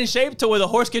need to get in shape to where the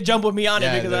horse could jump with me on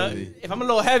Yeah, it because literally. if I'm a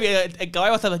little heavy, el caballo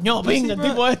va a estar like, no, venga, bro,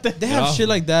 tipo este. they have Yeah. shit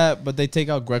like that, but they take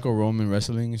out Greco-Roman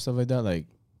wrestling and stuff like that. Like,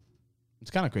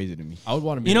 it's kind of crazy to me. I would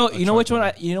want to be. You know a which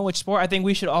track one? You know which sport I think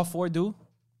we should all four do,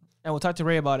 and we'll talk to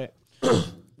Ray about it.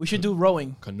 We should do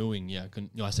rowing, canoeing. Yeah,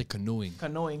 no, I said canoeing.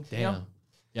 canoeing. Damn. You know?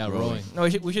 Yeah, rowing. No,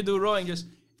 we should do rowing. Just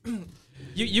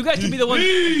you guys can be the one.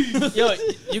 Yo,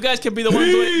 you guys can be the one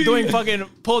doing fucking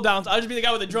pull downs. I'll just be the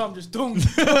guy with the drum, just doom.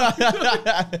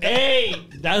 Hey,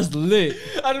 that's lit.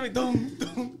 I'll just be doom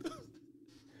doom.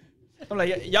 I'm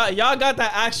like y'all got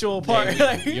that actual part.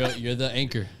 You're the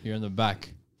anchor. You're in the back.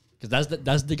 Cause that's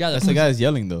the guy. That's the guy that's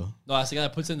yelling though. No, that's the guy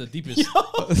that puts in the deepest.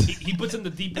 he puts in the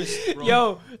deepest.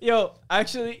 Row. Yo,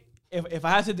 actually, if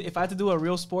I had to do a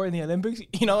real sport in the Olympics,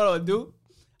 you know what I would do?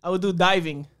 I would do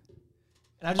diving.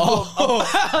 And I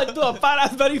just I'd do a fat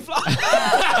ass belly flop.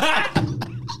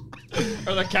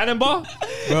 Or the cannonball.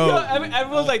 Bro,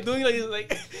 Everyone's like doing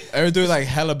like ever doing like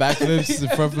hella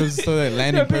backflips, front flips, so like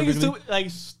landing they're being perfectly.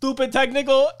 stupid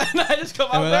technical, and I just come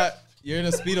And out when there you're in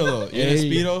a speedo though. You're in a Hey.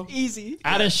 speedo. easy.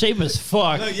 Out of shape as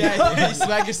fuck. Look, yeah, you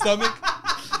smack your stomach.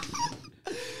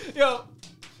 Yo,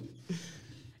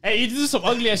 Hey, you do some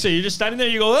ugly ass shit. You're just standing there.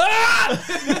 You go,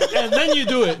 ah! And then you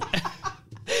do it.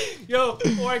 yo,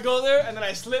 or I go there and then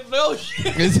I slip. Oh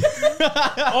shit!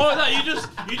 Oh no,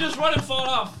 you just run and fall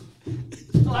off.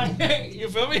 Like, you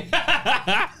feel me?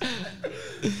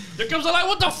 There comes a light.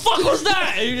 What the fuck was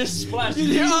that? And you just splash.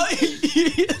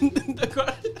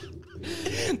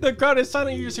 The crowd is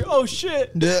silent. You just hear, oh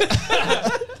shit!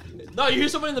 No, you hear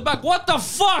someone in the back. What the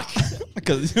fuck?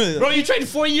 Because Bro, you trained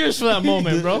 4 years for that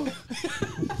moment, bro.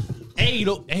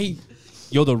 Hey,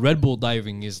 yo, the Red Bull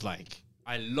diving is like,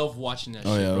 I love watching that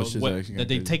Oh, shit, yeah, bro. those shits are actually That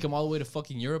they crazy. take them all the way to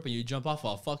fucking Europe and you jump off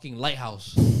a fucking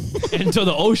lighthouse into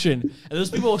the ocean. And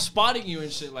there's people spotting you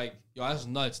and shit like, yo, that's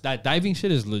nuts. That diving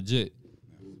shit is legit.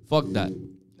 Fuck that.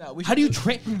 Nah, we How do you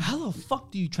train? How the fuck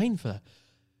do you train for that?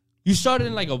 You started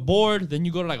in like a board, then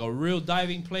you go to like a real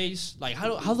diving place. Like,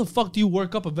 how the fuck do you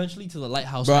work up eventually to the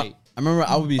lighthouse bro, height? I remember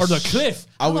I would be Or the cliff?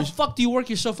 I How the was- fuck do you work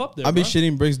yourself up there? I'd be bro?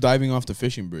 shitting bricks diving off the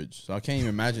fishing bridge. So I can't even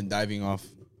imagine diving off.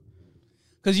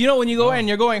 Because you know when you go in,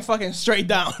 you're going fucking straight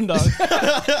down, dog.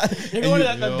 You're going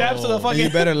to the depths of the And fucking... you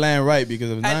better land right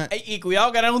because if not, Y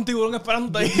cuidado que era un tiburón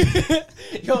esperándote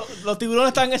ahí. Yo, los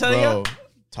tiburones están ese día. bro,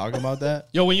 talking about that,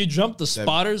 Yo, when you jump, the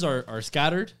spotters are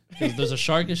scattered. 'Cause there's a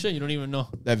shark and shit. You don't even know.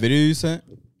 that video you sent,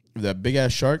 that big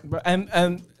ass shark. Bro,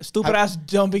 and stupid ass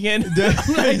jumping in.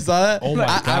 You saw that? Oh my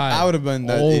God. I would have been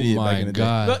that Oh idiot my back in the day.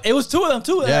 God. Look, it was two of them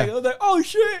too. Yeah. Like, I was like, oh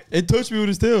shit. It touched me with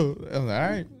his tail. I was like, all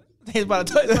right. He's about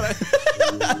to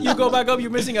touch. You go back up, you're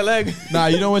missing a leg. Nah,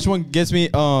 you know which one gets me?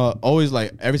 Always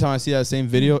like every time I see that same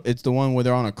video, it's the one where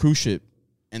they're on a cruise ship,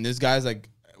 and this guy's like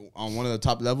on one of the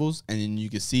top levels, and then you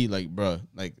can see like, bruh,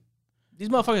 like These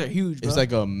motherfuckers are huge, bro. it's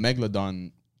like a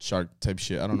megalodon shark type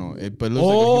shit. I don't know, but it looks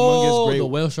like a humongous great. The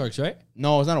whale sharks, right?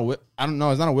 No, it's not a. I don't know.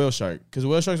 It's not a whale shark because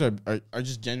whale sharks are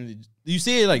just generally. You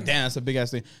see it like, damn, that's a big ass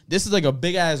thing. This is like a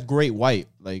big ass great white.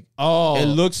 Like, Oh, it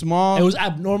looks small. It was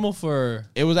abnormal for.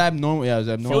 It was abnormal. Yeah, it was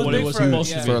abnormal. what it was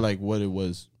supposed to for be. like what it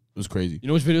was. It was crazy. You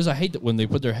know which videos I hate? That when they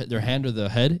put their hand or the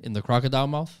head in the crocodile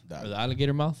mouth or the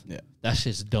alligator mouth. Yeah. That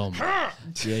shit's dumb. Yeah,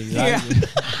 exactly.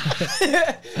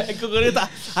 El cucurita.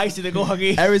 Ay, si te cojo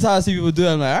aquí. Every time I see people do it,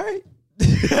 I'm like, all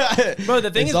right. Bro,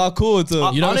 the thing it's is, all cool until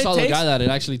You all never it saw the takes- guy that it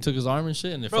actually took his arm and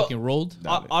shit and it Bro, fucking rolled.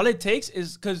 all it takes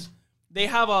is because they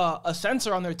have a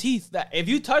sensor on their teeth that if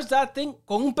you touch that thing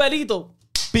con un pelito,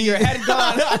 your head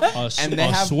gone. and they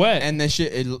have sweat. and they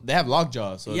shit. They have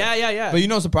lockjaw. So yeah. But you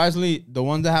know, surprisingly, the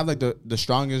ones that have like the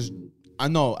strongest, I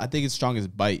think it's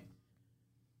strongest bite.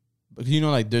 Because you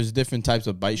know, like there's different types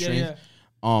of bite strains. yeah.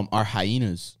 Are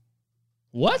hyenas.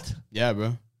 What? Yeah,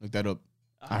 bro. Look that up.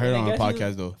 I heard it on a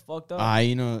podcast though. Fucked A up.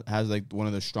 hyena has like one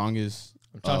of the strongest.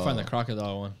 I'm trying to find the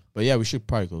crocodile one. But yeah, we should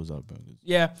probably close up, bro.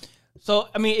 Yeah. So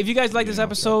I mean, if you guys like this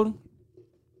episode,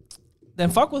 then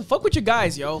fuck with your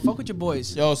guys, yo. Fuck with your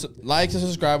boys. Yo, so like and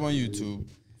subscribe on YouTube.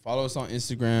 Follow us on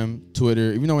Instagram,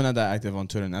 Twitter. Even though we're not that active on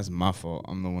Twitter, and that's my fault.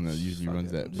 I'm the one that usually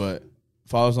runs that. But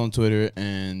follow us on Twitter,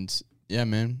 and yeah,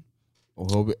 man. We'll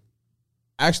hope it.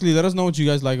 Actually, let us know what you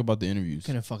guys like about the interviews,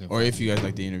 Couldn't fucking or if you guys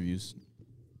like the interviews.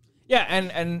 Yeah,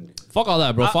 and Fuck all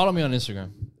that, bro. Follow me on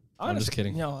Instagram. I'm just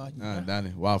kidding. You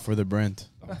know, Wow, for the brand.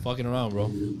 I'm fucking around, bro.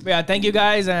 but yeah, thank you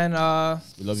guys, and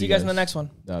We love see you guys in the next one.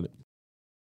 Doubt it.